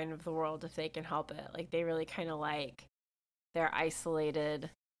spine of the world if they can help it. Like they really kind of like their isolated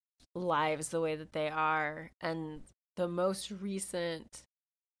lives the way that they are. And the most recent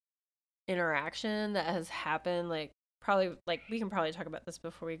interaction that has happened, like probably like we can probably talk about this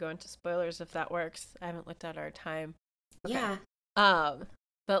before we go into spoilers if that works. I haven't looked at our time. Okay. Yeah.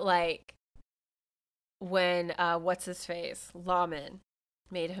 But like when what's his face? Lawman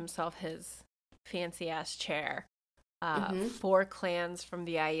made himself his fancy ass chair. 4 clans from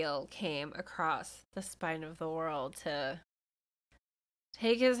the Aiel came across the spine of the world to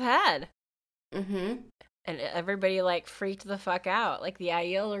take his head. And everybody like freaked the fuck out. Like the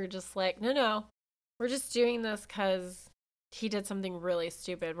Aiel are just like, no, we're just doing this because he did something really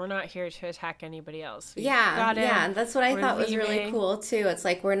stupid. We're not here to attack anybody else. Yeah, that's what I thought was really cool too. It's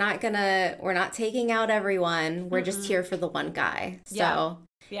like we're not taking out everyone. We're just here for the one guy. So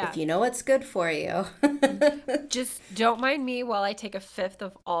if you know what's good for you, just don't mind me while I take 1/5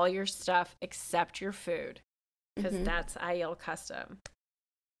 of all your stuff except your food, because that's Aiel custom.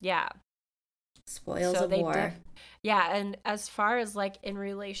 Yeah. Spoils So of they war. did. Yeah, and as far as like in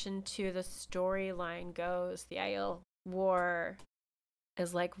relation to the storyline goes, the Aiel War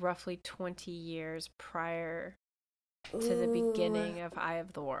is like roughly 20 years prior to the Ooh, beginning of Eye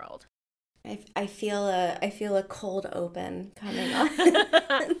of the World. I feel a cold open coming on.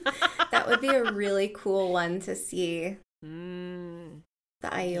 That would be a really cool one to see. The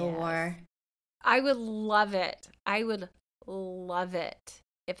Aiel War. I would love it. I would love it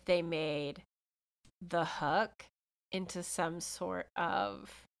if they made the Hook into some sort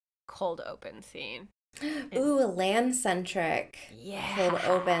of cold open scene. Ooh, a land-centric cold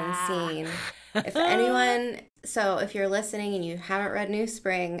open scene. If anyone, so if you're listening and you haven't read New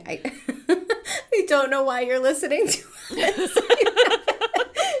Spring, I don't know why you're listening to it.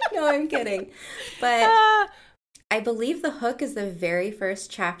 No, I'm kidding. But I believe the Hook is the very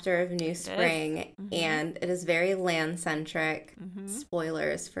first chapter of New Spring, and it is very land-centric.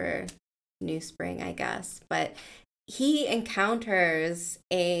 Spoilers for New Spring, I guess. But he encounters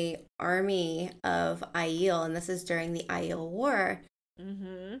a army of Aiel, and this is during the Aiel War.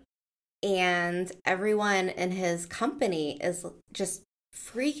 And everyone in his company is just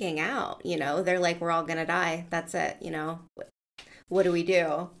freaking out. You know, they're like, we're all gonna die. That's it. You know, what do we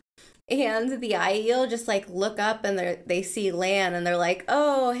do? And the Aiel just like look up and they see Lan and they're like,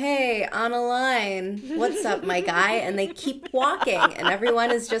 oh, hey, on a line. What's up, my guy? And they keep walking. And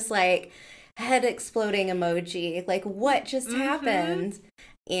everyone is just like head exploding emoji. Like, what just happened?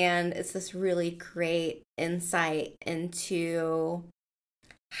 And it's this really great insight into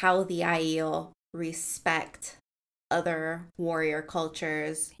how the Aiel respect other warrior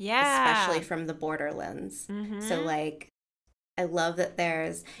cultures, especially from the Borderlands. So like, I love that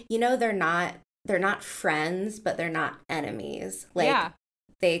there's, you know, they're not friends, but they're not enemies. Like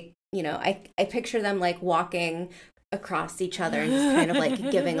they, you know, I picture them like walking across each other and just kind of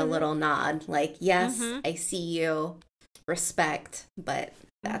like giving a little nod. Like, yes, I see you, respect, but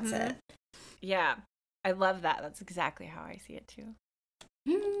that's it. Yeah. I love that. That's exactly how I see it too.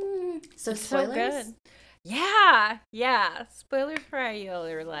 So it's spoilers? So good. Yeah. Yeah. Spoilers for Aiel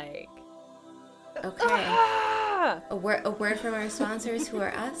are like, okay. A word from our sponsors, who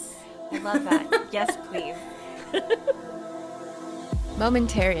are us. I love that. Yes, please.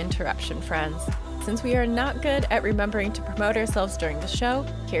 Momentary interruption, friends. Since we are not good at remembering to promote ourselves during the show,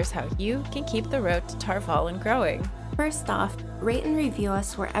 here's how you can keep the road to Tar Valon growing. First off, rate and review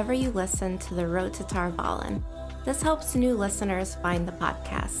us wherever you listen to The Road to Tar Valon. This helps new listeners find the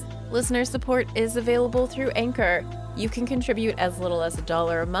podcast. Listener support is available through Anchor. You can contribute as little as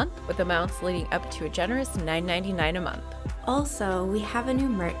 $1 a month, with amounts leading up to a generous $9.99 a month. Also, we have a new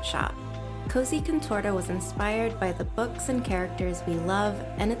merch shop. Cozy Contorta was inspired by the books and characters we love,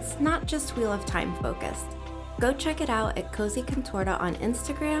 and it's not just Wheel of Time focused. Go check it out at Cozy Contorta on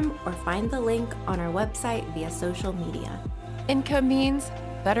Instagram or find the link on our website via social media. Income means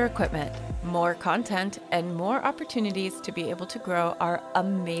better equipment, more content, and more opportunities to be able to grow our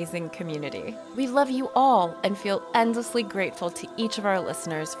amazing community. We love you all and feel endlessly grateful to each of our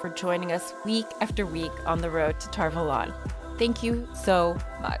listeners for joining us week after week on the road to Tar Valon. Thank you so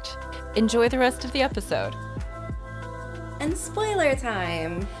much. Enjoy the rest of the episode. And spoiler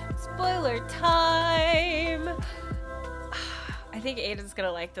time! Spoiler time! I think Aiden's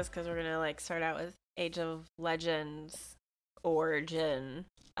gonna like this because we're gonna like start out with Age of Legends origin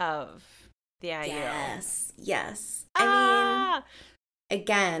of the Aiel. Yes. I mean,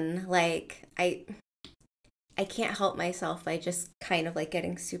 again, like I can't help myself by just kind of like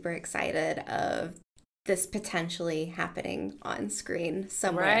getting super excited of this potentially happening on screen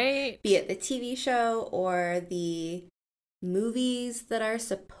somewhere, right? Be it the TV show or the movies that are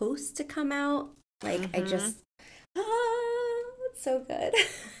supposed to come out. Like I just, it's so good.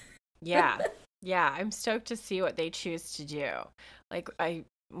 Yeah, I'm stoked to see what they choose to do. Like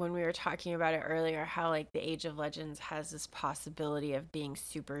when we were talking about it earlier, how like the Age of Legends has this possibility of being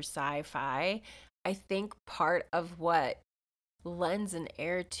super sci-fi. I think part of what lends an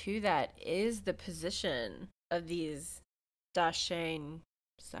air to that is the position of these Dashane,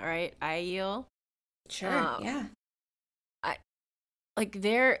 is that right? Aiel? Sure, yeah. Like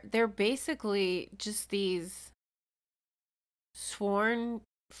they're basically just these sworn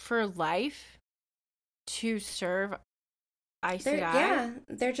for life to serve Aes Sedai.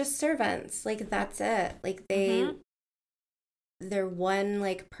 They're just servants. Like that's it. Like their one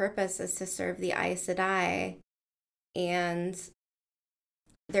like purpose is to serve the Aes Sedai, and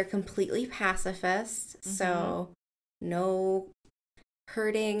they're completely pacifist. So no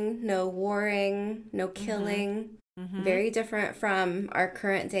hurting, no warring, no killing. Very different from our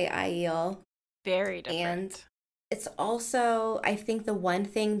current day Aiel. Very different. And it's also, I think, the one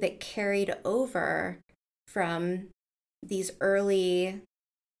thing that carried over from these early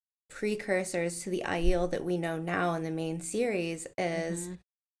precursors to the Aiel that we know now in the main series is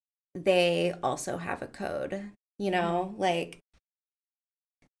they also have a code. You know, like,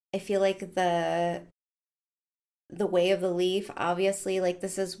 I feel like the Way of the Leaf, obviously, like,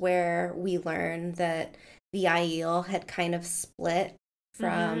 this is where we learn that the Aiel had kind of split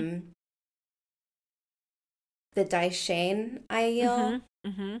from the Daishane Aiel.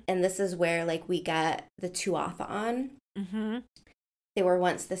 And this is where, like, we get the Tuatha'an. They were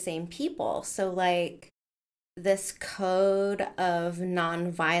once the same people. So, like, this code of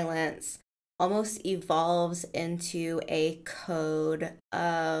nonviolence almost evolves into a code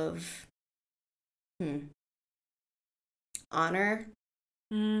of honor.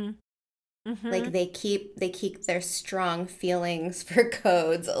 Like, they keep their strong feelings for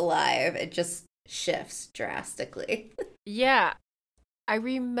codes alive. It just shifts drastically. Yeah. I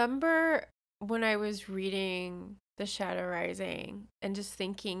remember when I was reading The Shadow Rising and just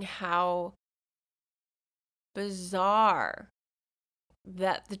thinking how bizarre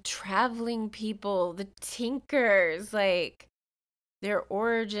that the traveling people, the Tinkers, like, their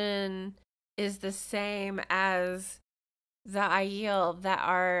origin is the same as the Aiel, that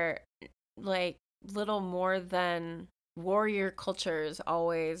are like little more than warrior cultures,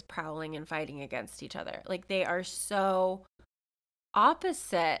 always prowling and fighting against each other. Like, they are so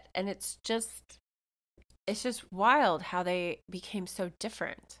opposite, and it's just wild how they became so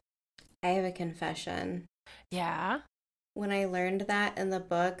different. I have a confession. Yeah. When I learned that in the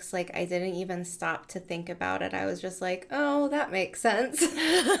books, like, I didn't even stop to think about it. I was just like, oh, that makes sense.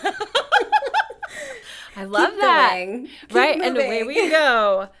 I love that. Right? Moving. And away we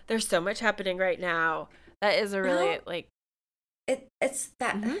go. There's so much happening right now. That is a really, like... It's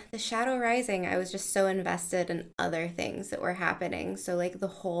that, The Shadow Rising, I was just so invested in other things that were happening. So, like, the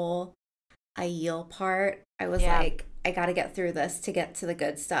whole Aiel part, I was like, I got to get through this to get to the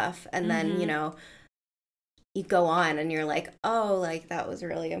good stuff. And then, you know, you go on and you're like, oh, like, that was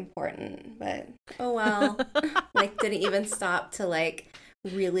really important. But, oh, well. Like, didn't even stop to, like,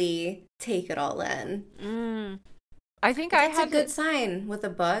 really take it all in. I think that's a good sign with a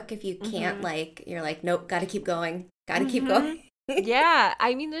book. If you can't, like, you're like, nope, got to keep going. Got to keep going. Yeah.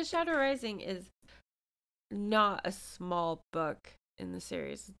 I mean, The Shadow Rising is not a small book in the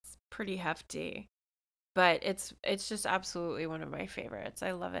series. It's pretty hefty. But it's just absolutely one of my favorites.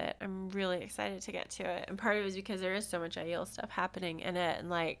 I love it. I'm really excited to get to it. And part of it is because there is so much Aiel stuff happening in it, and,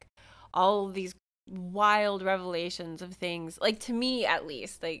 like, all of these wild revelations of things, like, to me at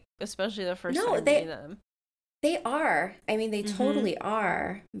least, like, especially the first time reading them. They are. I mean, they totally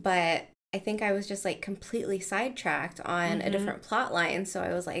are. But I think I was just, like, completely sidetracked on a different plot line. So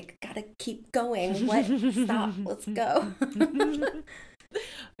I was like, gotta keep going. What? Stop. Let's go.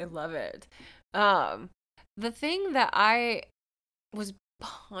 I love it. The thing that I was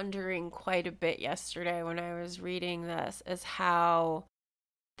pondering quite a bit yesterday when I was reading this is how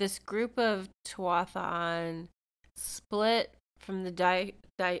this group of Tuatha'an split from the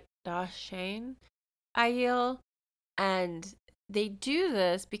Daishane Aiel, and they do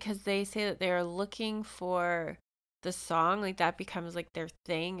this because they say that they are looking for the song. Like, that becomes, like, their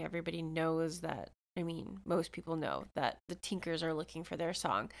thing. Everybody knows that. I mean, most people know that the Tinkers are looking for their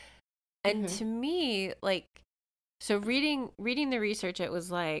song. And to me, like, so reading the research, it was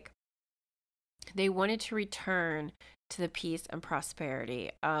like they wanted to return to the peace and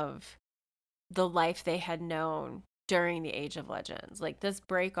prosperity of the life they had known during the Age of Legends. Like, this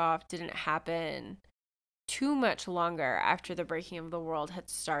break off didn't happen too much longer after the breaking of the world had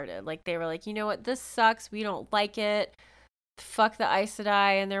started. Like, they were like, you know what, this sucks. We don't like it. Fuck the Aes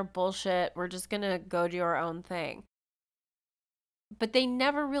Sedai and their bullshit. We're just gonna go do our own thing. But they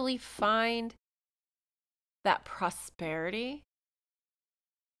never really find that prosperity.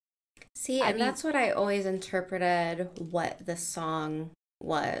 See, and that's what I always interpreted what the song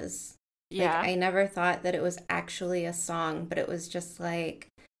was. Yeah. Like, I never thought that it was actually a song, but it was just, like,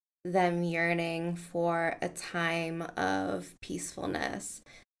 them yearning for a time of peacefulness.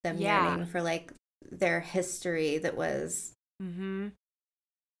 Them yearning for, like, their history that was,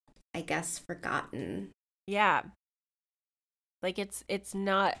 I guess, forgotten. Yeah. Like, it's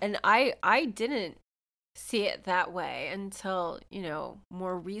not, and I didn't see it that way until, you know,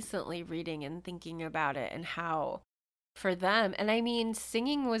 more recently reading and thinking about it, and how for them, and I mean,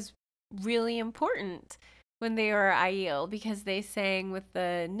 singing was really important when they were Aiel, because they sang with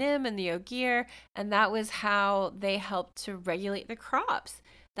the Nim and the Ogier, and that was how they helped to regulate the crops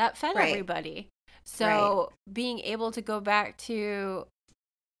that fed everybody. So being able to go back to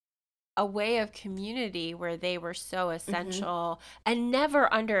a way of community where they were so Mm-hmm. essential and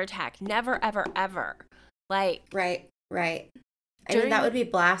never under attack, never, ever, ever. Like, Right. I mean, during that would be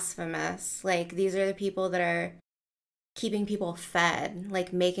blasphemous. Like, these are the people that are keeping people fed,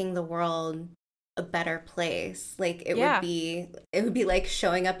 like making the world a better place. Like, Yeah. it would be like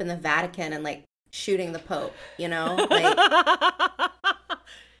showing up in the Vatican and like shooting the Pope, you know? Like,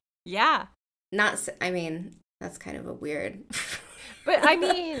 yeah. I mean, that's kind of a weird. But I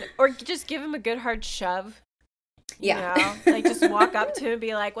mean, or just give him a good hard shove. You Yeah. know? Like, just walk up to him and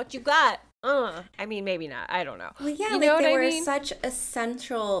be like, what you got? I mean, maybe not. I don't know. Well, yeah, You know like what they I were mean? such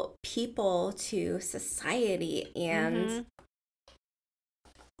essential people to society and Mhm.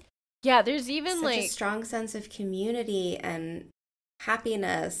 Yeah, there's even such like, a strong sense of community and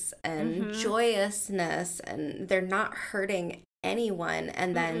happiness and Mhm. joyousness, and they're not hurting anyone,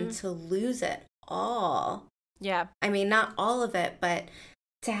 and then Mm-mm. to lose it all. yeah. I mean, not all of it, but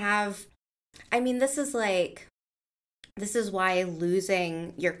to have, I mean, this is why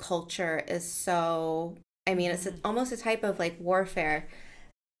losing your culture is so, I mean, it's almost a type of like warfare.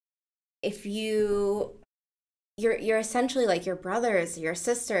 If you're essentially like your brothers, your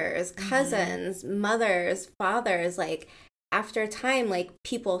sisters, cousins, mothers, fathers, like after a time, like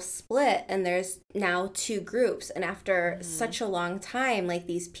people split and there's now two groups. And after such a long time, like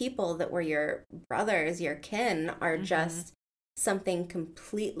these people that were your brothers, your kin, are just something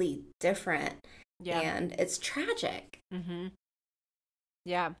completely different. Yeah. And it's tragic. Mm-hmm.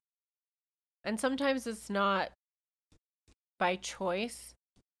 Yeah. And sometimes it's not by choice.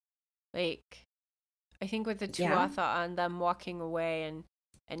 Like, I think with the Yeah. Tuatha and them walking away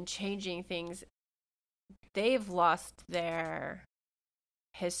and changing things, they've lost their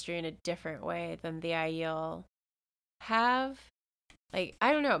history in a different way than the Aiel have. Like,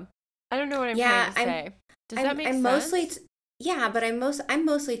 I don't know. I don't know what I'm trying to say. Does that make sense? Mostly yeah, but I'm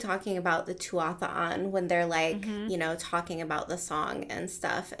mostly talking about the Tuatha'an when they're like, you know, talking about the song and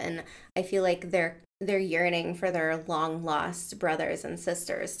stuff, and I feel like they're yearning for their long lost brothers and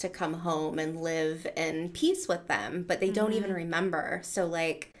sisters to come home and live in peace with them, but they don't even remember. So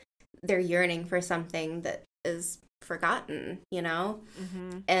like they're yearning for something that is forgotten, you know?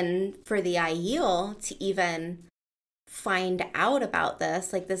 And for the Aiel to even find out about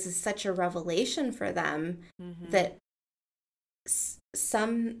this, like this is such a revelation for them that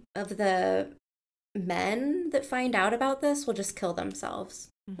some of the men that find out about this will just kill themselves.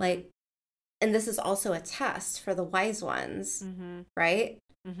 Like, and this is also a test for the wise ones, right?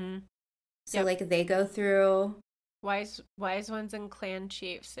 So like they go through wise ones and clan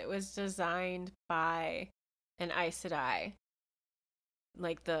chiefs. It was designed by an Aes Sedai.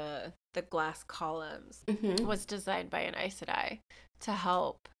 Like the glass columns was designed by an Aes Sedai to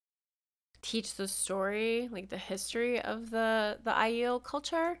help teach the story, like the history of the Aiel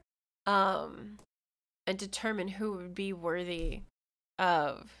culture, and determine who would be worthy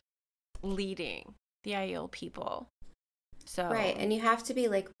of leading the Aiel people. So right, and you have to be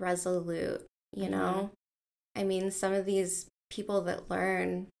like resolute, you know? I mean, some of these people that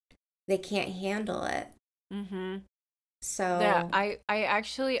learn, they can't handle it. So yeah,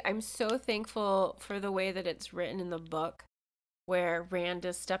 I'm so thankful for the way that it's written in the book, where Rand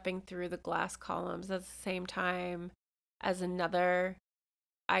is stepping through the glass columns at the same time as another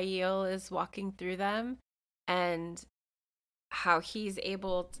Aiel is walking through them, and how he's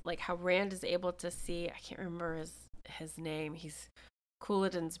able to, like how Rand is able to see, I can't remember his name, he's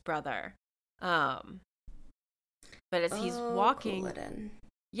Couladin's brother, but as he's walking, Couladin.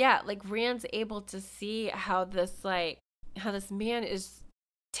 yeah, like Rand's able to see how this man is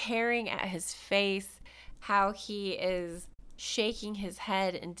tearing at his face, how he is shaking his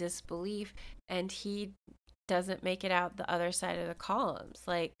head in disbelief, and he doesn't make it out the other side of the columns.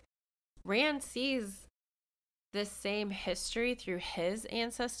 Like, Rand sees this same history through his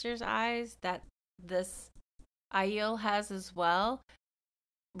ancestors' eyes that this Aiel has as well.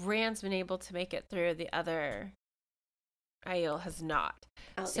 Rand's been able to make it through, the other Aiel has not.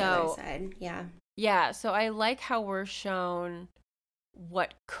 Out the other side, yeah. Yeah, so I like how we're shown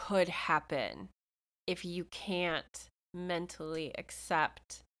what could happen if you can't mentally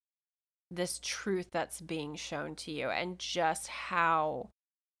accept this truth that's being shown to you, and just how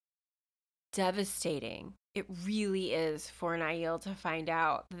devastating it really is for an Aiel to find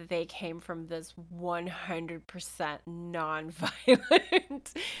out that they came from this 100%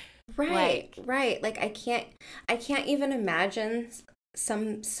 non-violent. Right. Like I can't even imagine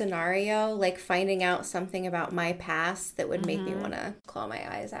some scenario like finding out something about my past that would make me want to claw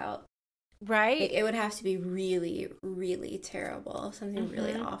my eyes out. Right? Like, it would have to be really, really terrible, something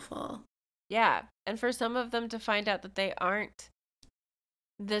really awful. Yeah, and for some of them to find out that they aren't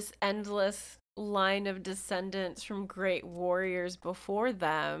this endless line of descendants from great warriors before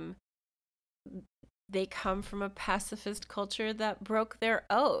them, they come from a pacifist culture that broke their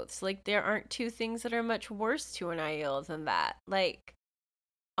oaths. Like, there aren't two things that are much worse to an Aiel than that. Like,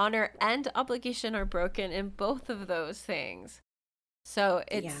 honor and obligation are broken in both of those things. So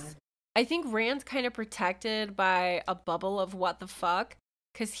it's, I think Rand's kind of protected by a bubble of what the fuck,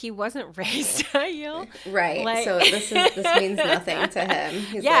 because he wasn't raised Aiel. Right. Like, so this means nothing to him.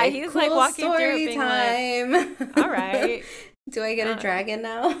 He's like, he's cool like walking through story it being time. like, all right. Do I get a dragon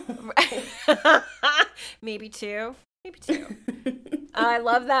now? Maybe two. I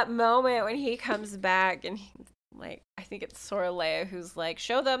love that moment when he comes back and he's like, I think it's Soralea who's like,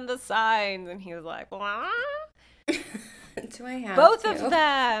 show them the signs, and he was like, what? Do I have both to? of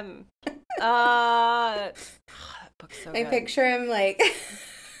them? That book's so I good. picture him like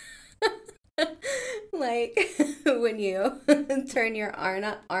like when you turn your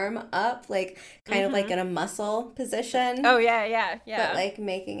arm up, like kind of like in a muscle position. Oh yeah. But like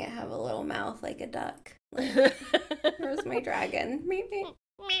making it have a little mouth like a duck. Like, where's my dragon?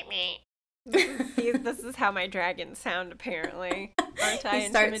 This is how my dragons sound, apparently. Aren't I he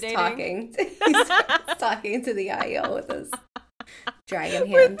starts intimidating? talking. He starts talking to the Aiel with his dragon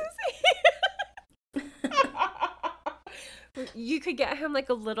hand. You could get him like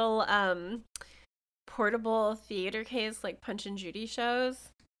a little portable theater case, like Punch and Judy shows.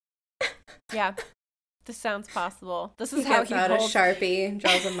 Yeah, this sounds possible. This is he how gets he out holds... a Sharpie and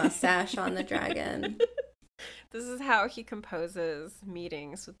draws a mustache on the dragon. This is how he composes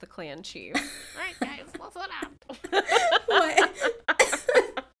meetings with the clan chief. All right, guys, listen up. What?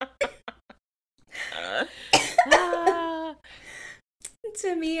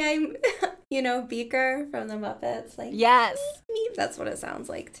 To me, I'm, Beaker from the Muppets. Like, yes, that's what it sounds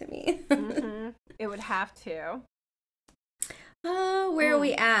like to me. Mm-hmm. It would have to. Where are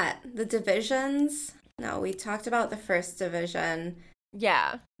we at? The divisions? No, we talked about the first division.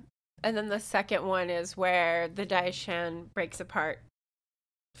 Yeah. And then the second one is where the Daishan breaks apart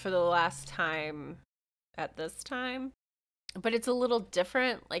for the last time at this time. But it's a little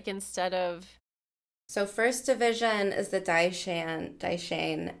different. Like, instead of... So first division is the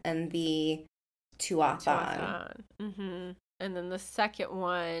Daishan and the Tuathan. Mm-hmm. And then the second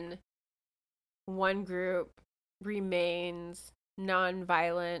one group remains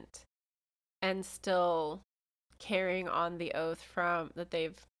non-violent and still carrying on the oath that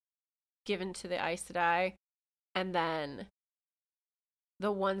they've given to the Aes Sedai. And then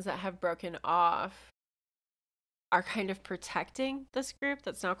the ones that have broken off are kind of protecting this group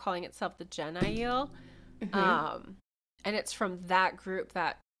that's now calling itself the Gen Aiel. Mm-hmm. And it's from that group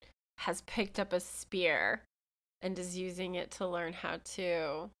that has picked up a spear and is using it to learn how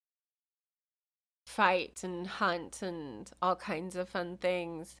to fight and hunt and all kinds of fun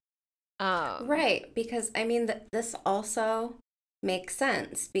things. Right, because I mean this also makes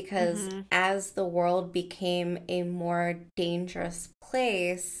sense because as the world became a more dangerous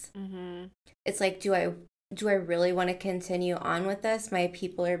place, it's like, do I really want to continue on with this? My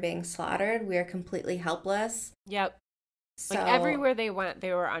people are being slaughtered. We are completely helpless. Yep. So, like everywhere they went,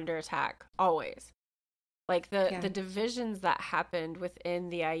 they were under attack, always. Like the divisions that happened within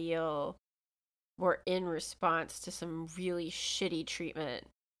the Aiel were in response to some really shitty treatment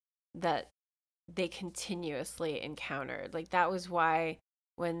that they continuously encountered. Like, that was why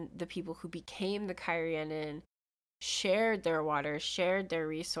when the people who became the Cairhienin shared their water, shared their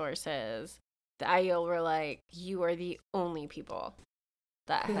resources, the Aiel were like, you are the only people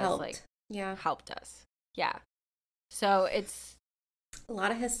that has helped. Helped us. Yeah. So it's a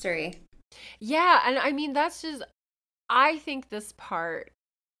lot of history. Yeah, and I mean, that's just, I think this part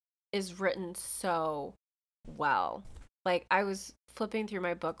is written so well. Like, I was flipping through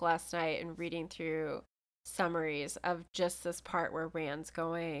my book last night and reading through summaries of just this part where Rand's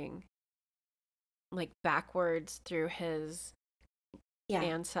going like backwards through his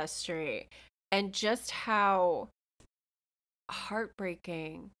ancestry, and just how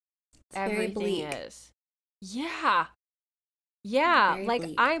heartbreaking everything is. Yeah. Very like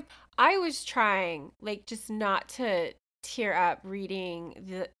bleak. I was trying like just not to tear up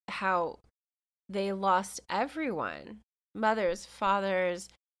reading how they lost everyone. Mothers, fathers,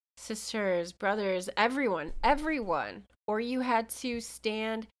 sisters, brothers, everyone. Or you had to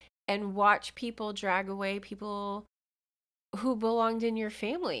stand and watch people drag away people who belonged in your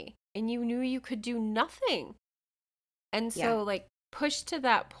family, and you knew you could do nothing. And so like pushed to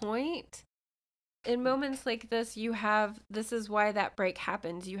that point, in moments like this, this is why that break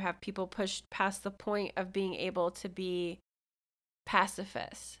happens. You have people pushed past the point of being able to be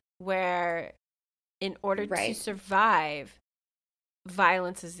pacifists, where in order to survive,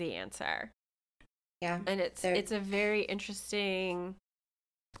 violence is the answer. Yeah. And it's a very interesting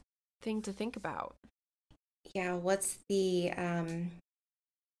thing to think about. Yeah, what's the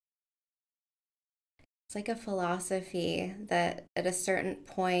it's like a philosophy that at a certain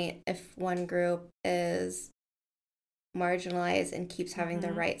point, if one group is marginalized and keeps having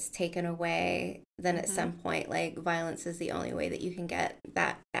their rights taken away, then at some point, like, violence is the only way that you can get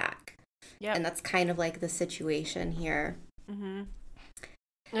that back. Yeah. And that's kind of like the situation here. And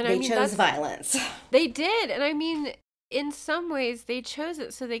they chose violence. They did. And I mean, in some ways, they chose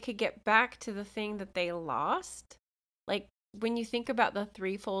it so they could get back to the thing that they lost. Like, when you think about the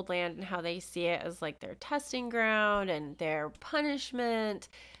threefold land and how they see it as like their testing ground and their punishment,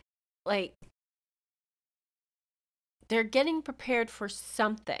 like, they're getting prepared for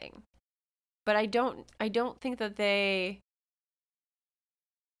something. But I don't think that this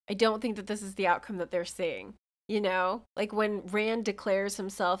is the outcome that they're seeing. You know, like when Rand declares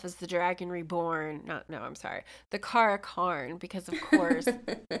himself as the Dragon Reborn, the Kara Karn, because of course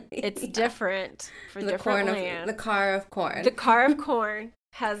it's different for the different land. The Kara of Corn. The Kara of Corn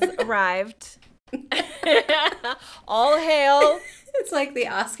has arrived. All hail. It's like the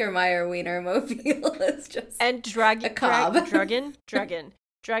Oscar Mayer Wiener mobile. It's just and a cob. Dragon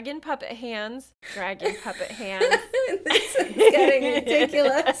puppet hands. Dragon puppet hands. This is getting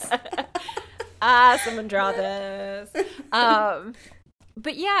ridiculous. Someone draw this.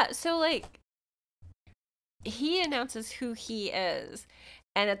 But yeah, so like he announces who he is.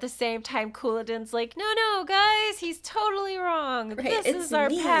 And at the same time, Couladin's like, no, guys, he's totally wrong. Right, this is our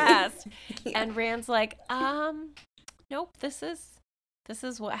past. Yeah. And Rand's like, nope, this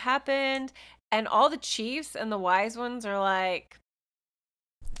is what happened. And all the chiefs and the wise ones are like,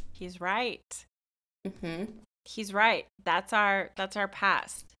 he's right. He's right. That's our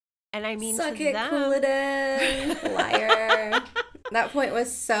past. And I mean, suck to it, them, Couladin, liar. That point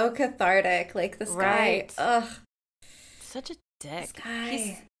was so cathartic. Like this guy, ugh, such a dick. This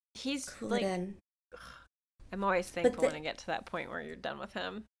guy, he's Couladin. Like, I'm always thankful when I get to that point where you're done with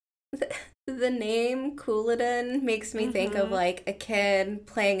him. The name Couladin makes me think of like a kid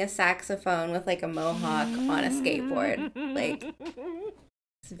playing a saxophone with like a mohawk on a skateboard. Like,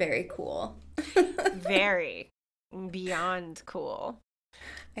 it's very cool. Very beyond cool.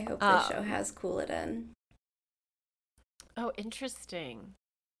 I hope the show has Couladin. Oh, interesting.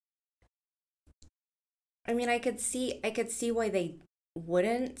 I mean, I could see why they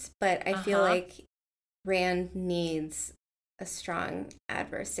wouldn't, but I feel like Rand needs a strong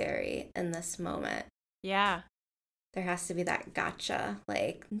adversary in this moment. Yeah. There has to be that gotcha.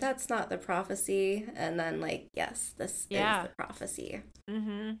 Like, that's not the prophecy. And then, like, yes, this is the prophecy.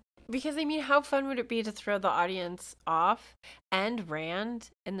 Because, I mean, how fun would it be to throw the audience off and Rand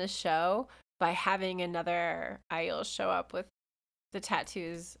in the show by having another Aiel show up with the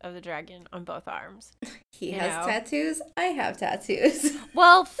tattoos of the dragon on both arms? He has tattoos. I have tattoos.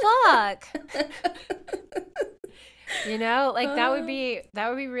 Well, fuck. You know, like that would be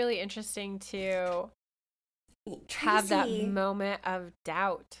really interesting to have that moment of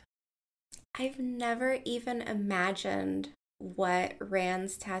doubt. I've never even imagined what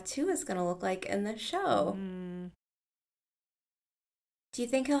Rand's tattoo is going to look like in the show. Do you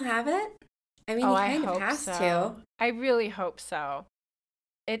think he'll have it? I mean, he kind of has to. I really hope so.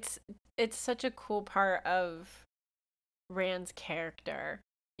 It's such a cool part of Rand's character,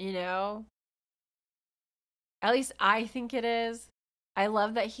 you know? At least I think it is. I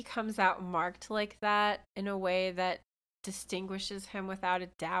love that he comes out marked like that in a way that distinguishes him without a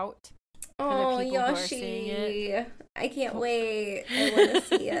doubt. Oh, Yoshi. I can't wait. I want to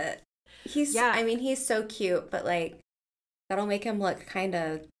see it. I mean, he's so cute, but like, that'll make him look kind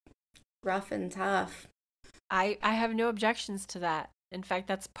of rough and tough. I have no objections to that. In fact,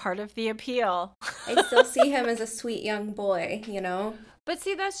 that's part of the appeal. I still see him as a sweet young boy, you know? But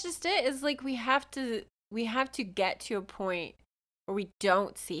see, that's just it. Is like we have to get to a point where we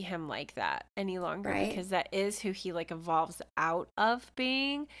don't see him like that any longer, right? Because that is who he like evolves out of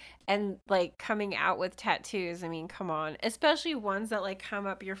being. And like coming out with tattoos, I mean, come on. Especially ones that like come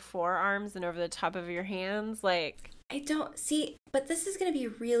up your forearms and over the top of your hands. Like, I don't see, but this is going to be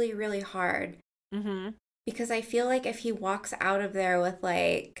really, really hard. Because I feel like if he walks out of there with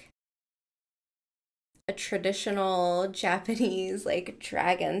like a traditional Japanese like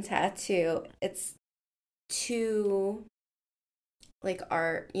dragon tattoo, it's too like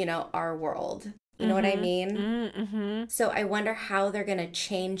our world. You know what I mean? So I wonder how they're going to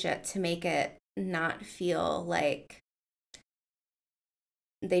change it to make it not feel like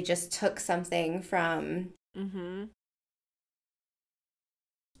they just took something from,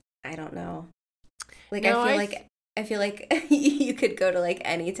 I don't know. Like, no, I feel like I feel like you could go to like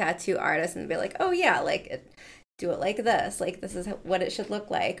any tattoo artist and be like, oh yeah, like do it like this. Like this is what it should look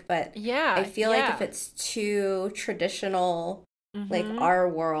like. But Yeah. I feel like if it's too traditional, like our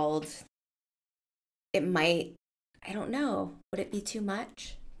world, it might, I don't know. Would it be too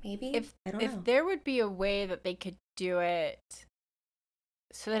much? Maybe? I don't know. If there would be a way that they could do it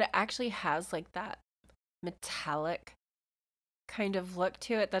so that it actually has like that metallic kind of look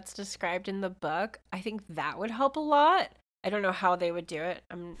to it that's described in the book, I think that would help a lot. I don't know how they would do it.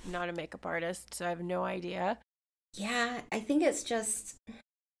 I'm not a makeup artist, so I have no idea. Yeah, I think it's just...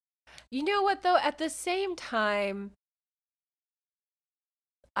 You know what, though? At the same time,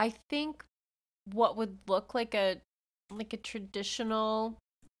 I think what would look like a traditional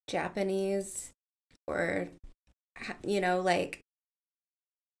Japanese or, you know, like...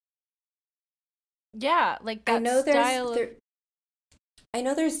 Yeah, like that I know style I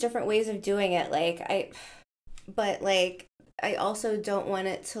know there's different ways of doing it, but like I also don't want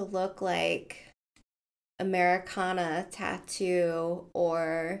it to look like Americana tattoo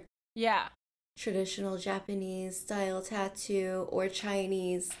or traditional Japanese style tattoo or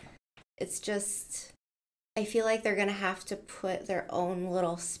Chinese. It's just, I feel like they're gonna have to put their own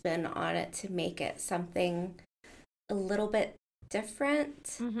little spin on it to make it something a little bit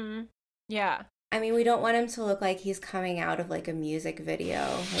different. Yeah. I mean, we don't want him to look like he's coming out of like a music video,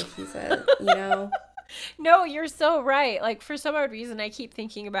 like he's a, you know. No, you're so right. Like for some odd reason, I keep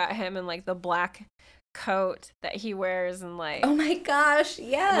thinking about him in like the black coat that he wears and like, oh my gosh,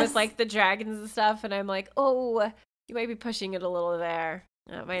 yes, with like the dragons and stuff. And I'm like, oh, you might be pushing it a little there.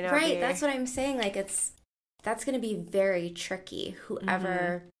 That might not right. be. That's what I'm saying. Like that's going to be very tricky.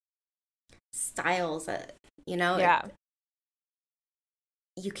 Whoever styles it, you know. Yeah.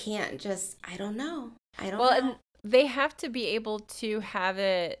 You can't just, I don't know. Well, and they have to be able to have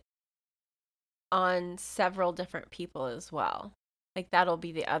it on several different people as well. Like, that'll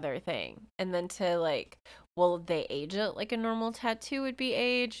be the other thing. And then to, like, will they age it like a normal tattoo would be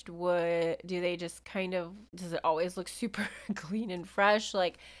aged? Do they just kind of, does it always look super clean and fresh?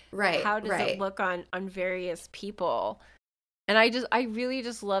 Like, how does it look on various people? And I really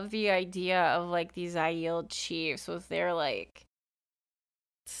just love the idea of, like, these Aiel chiefs with their, like,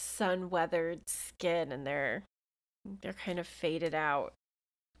 sun-weathered skin and they're kind of faded out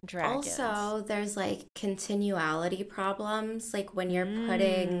dragons. Also, there's like continuality problems, like when you're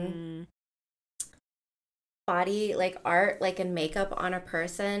putting body like art like in makeup on a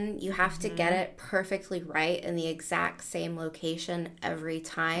person, you have to get it perfectly right in the exact same location every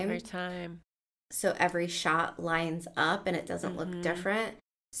time. So every shot lines up and it doesn't look different.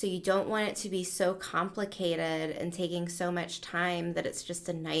 So you don't want it to be so complicated and taking so much time that it's just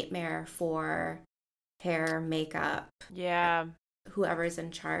a nightmare for hair, makeup. Yeah. Whoever's in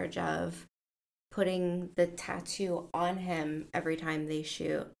charge of putting the tattoo on him every time they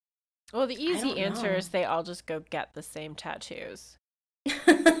shoot. Well, the easy answer is they all just go get the same tattoos.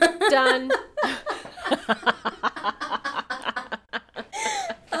 Done.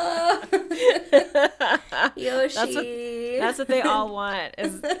 Yoshi. That's what they all want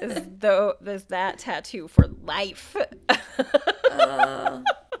is that tattoo for life.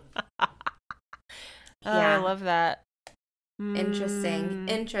 Yeah. I love that.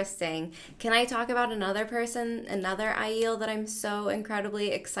 Interesting. Can I talk about another Aiel that I'm so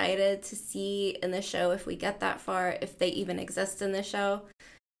incredibly excited to see in the show if we get that far, if they even exist in the show?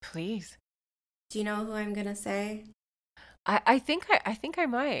 Please. Do you know who I'm gonna say? I think I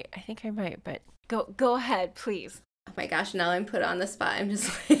might, but go ahead, please. Oh my gosh, now I'm put on the spot. I'm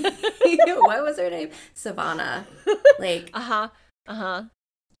just like, what was her name? Savannah. Like, I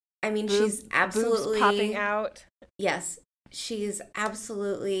mean, she's absolutely boobs popping out. Yes, she's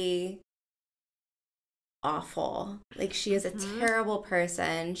absolutely awful. Like, she is a terrible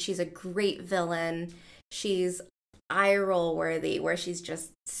person. She's a great villain. She's eye roll worthy, where she's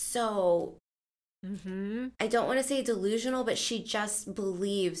just so. I don't want to say delusional, but she just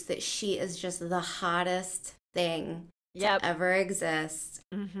believes that she is just the hottest thing to ever exist.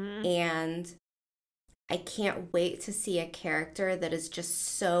 And I can't wait to see a character that is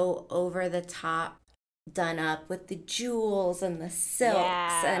just so over the top, done up with the jewels and the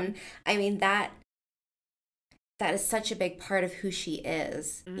silks. And I mean, that is such a big part of who she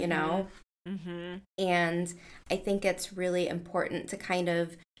is, you know? And I think it's really important to kind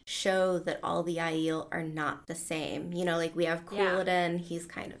of show that all the Aiel are not the same. You know, like we have Couladin, he's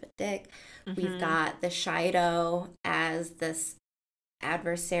kind of a dick. We've got the Shido as this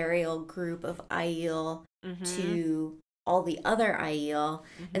adversarial group of Aiel to all the other Aiel.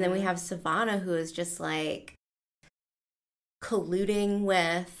 And then we have Savannah, who is just like colluding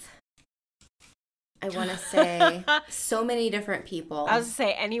with I want to say so many different people. I was to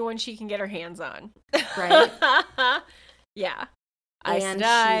say anyone she can get her hands on. Right? Yeah. And Aes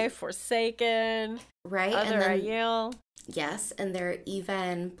Sedai, Forsaken. Right? Other and then Aiel. yes, and they're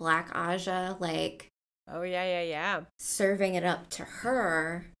even Black Aja, like Oh, yeah. serving it up to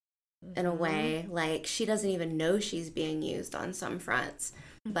her in a Mhm. way. Like, she doesn't even know she's being used on some fronts.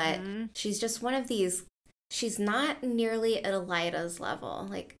 But she's just one of these, she's not nearly at Elida's level.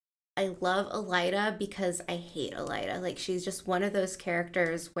 Like, I love Elida because I hate Elida. Like, she's just one of those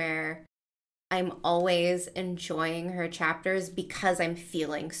characters where I'm always enjoying her chapters because I'm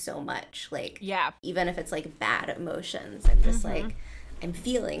feeling so much. Like, Yeah. even if it's like bad emotions, I'm just like, I'm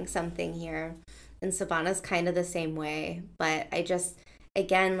feeling something here. And Savannah's kind of the same way. But I just,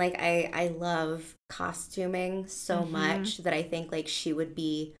 again, like, I love costuming so much that I think like she would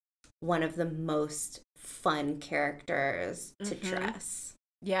be one of the most fun characters to dress.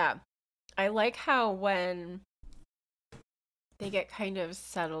 Yeah. I like how when they get kind of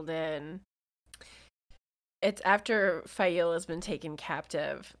settled in, it's after Fail has been taken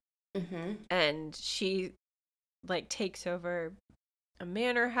captive and she like takes over a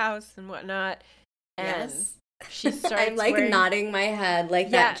manor house and whatnot. And she starts I'm like nodding my head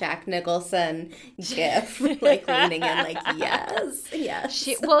like that Jack Nicholson gif, like leaning in like, yes.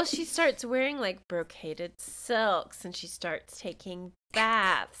 She starts wearing like brocaded silks and she starts taking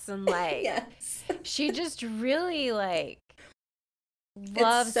baths and like she just really like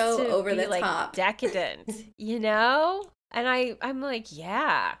loves so to over be the like top. decadent, you know? And I'm like,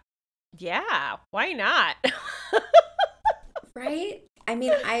 yeah, why not? Right? I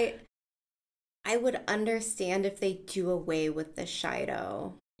mean, I would understand if they do away with the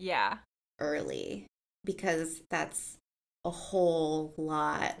Shido early, because that's a whole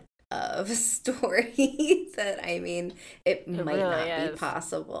lot of story that, I mean, it might really not be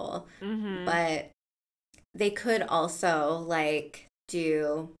possible. But they could also like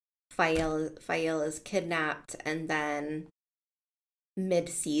do Fael is kidnapped and then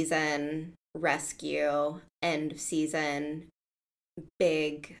mid-season rescue, end of season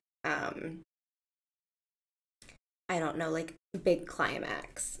big I don't know, like big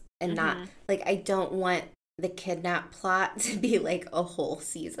climax, and not like, I don't want the kidnap plot to be like a whole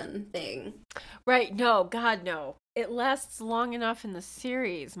season thing. Right. No, God, no. It lasts long enough in the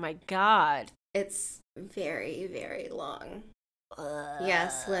series. My God. It's very, very long.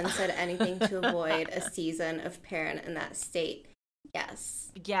 Yes, Lynn said anything to avoid a season of Perrin in that state.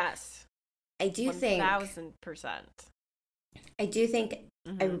 Yes. I do 1000%. think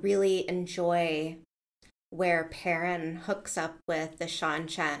I really enjoy where Perrin hooks up with the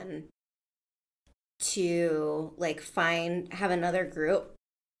Shan-Chen to like have another group.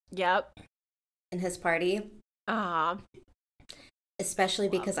 Yep. In his party. Especially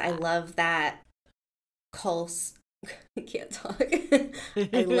because I love that I can't talk.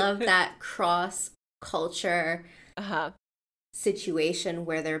 I love that cross culture situation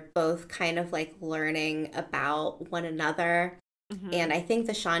where they're both kind of like learning about one another. And I think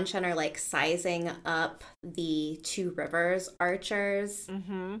the Shan-Chen are like sizing up the Two Rivers archers.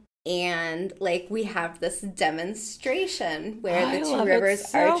 And like we have this demonstration where the Two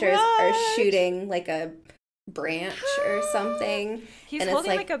Rivers archers are shooting like a branch or something. He's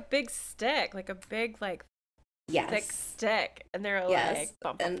holding like a big stick, like a big like thick stick, and they're like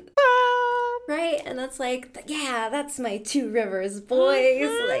bum, bum, bum. Right, and that's like, yeah, that's my Two Rivers boys.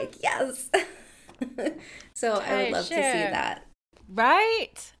 Like, yes. So I would love to see that.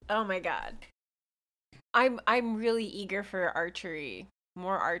 Right? Oh my God. I'm really eager for archery.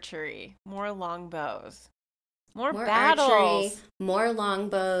 More longbows. More battles. Archery, more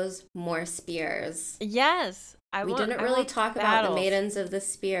longbows, more spears. Yes. We didn't really talk about the Maidens of the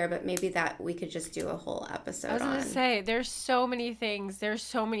Spear, but maybe that we could just do a whole episode on. I was going to say, there's so many things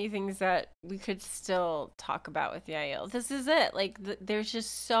that we could still talk about with Yael. This is it. Like, there's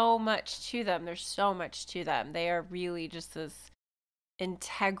just so much to them. They are really just this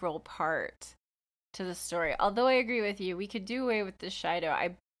integral part to the story. Although I agree with you, we could do away with the Shido.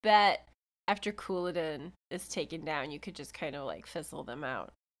 I bet after Couladin is taken down, you could just kind of like fizzle them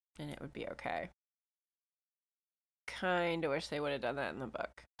out and it would be okay. Kind of wish they would have done that in the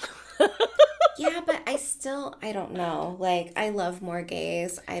book. Yeah, but I don't know. Like, I love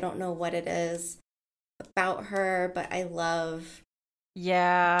Morghese. I don't know what it is about her, but I love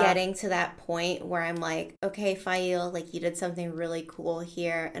getting to that point where I'm like, okay, Fael, like, you did something really cool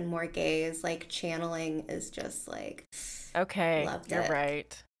here, and Morghese, like, channeling is just like, okay, loved you're it.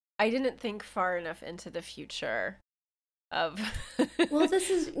 right. I didn't think far enough into the future of well, this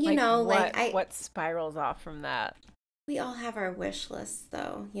is, what spirals off from that. We all have our wish lists,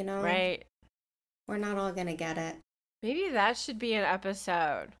 though, you know? Right. We're not all gonna get it. Maybe that should be an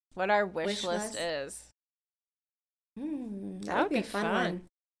episode. What our wish list is. That would be a fun one.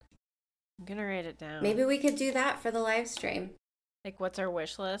 I'm gonna write it down. Maybe we could do that for the live stream. Like, what's our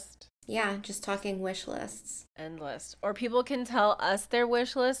wish list? Yeah, just talking wish lists. End list. Or people can tell us their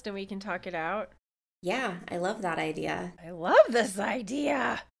wish list and we can talk it out. Yeah, I love that idea. I love this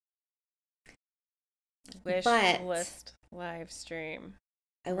idea. Wish list live stream.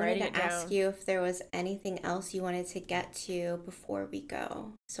 I wanted to ask you if there was anything else you wanted to get to before we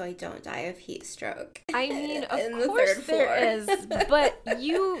go, so I don't die of heat stroke. I mean, of course there is, but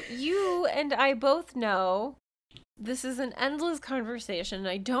you and I both know this is an endless conversation.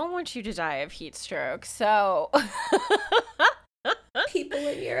 I don't want you to die of heat stroke, so... People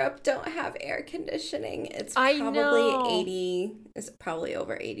in Europe don't have air conditioning. It's probably 80, it's probably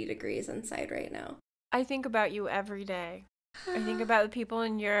over 80 degrees inside right now. I think about you every day. I think about the people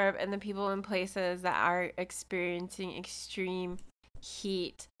in Europe and the people in places that are experiencing extreme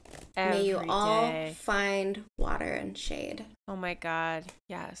heat every day. May you all find water and shade. Oh my God,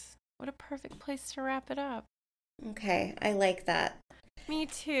 yes. What a perfect place to wrap it up. Okay, I like that. Me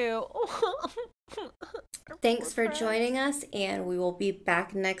too. Thanks for joining us, and we will be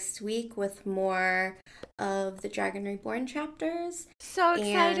back next week with more of the Dragon Reborn chapters. So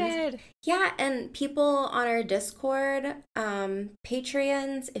excited! And people on our Discord,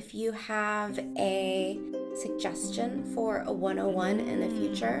 Patreons, if you have a suggestion for a 101 in the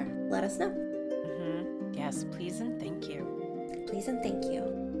future, let us know. Yes, please and thank you. Please and thank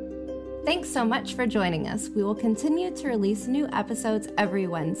you. Thanks so much for joining us. We will continue to release new episodes every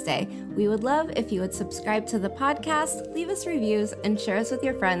Wednesday. We would love if you would subscribe to the podcast, leave us reviews, and share us with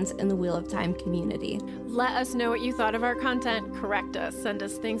your friends in the Wheel of Time community. Let us know what you thought of our content, correct us, send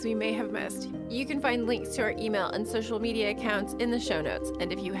us things we may have missed. You can find links to our email and social media accounts in the show notes.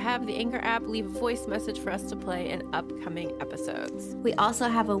 And if you have the Anchor app, leave a voice message for us to play in upcoming episodes. We also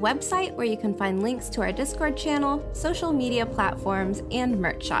have a website where you can find links to our Discord channel, social media platforms, and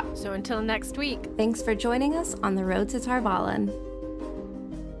merch shop. So until next week, thanks for joining us on the road to Tar Valon.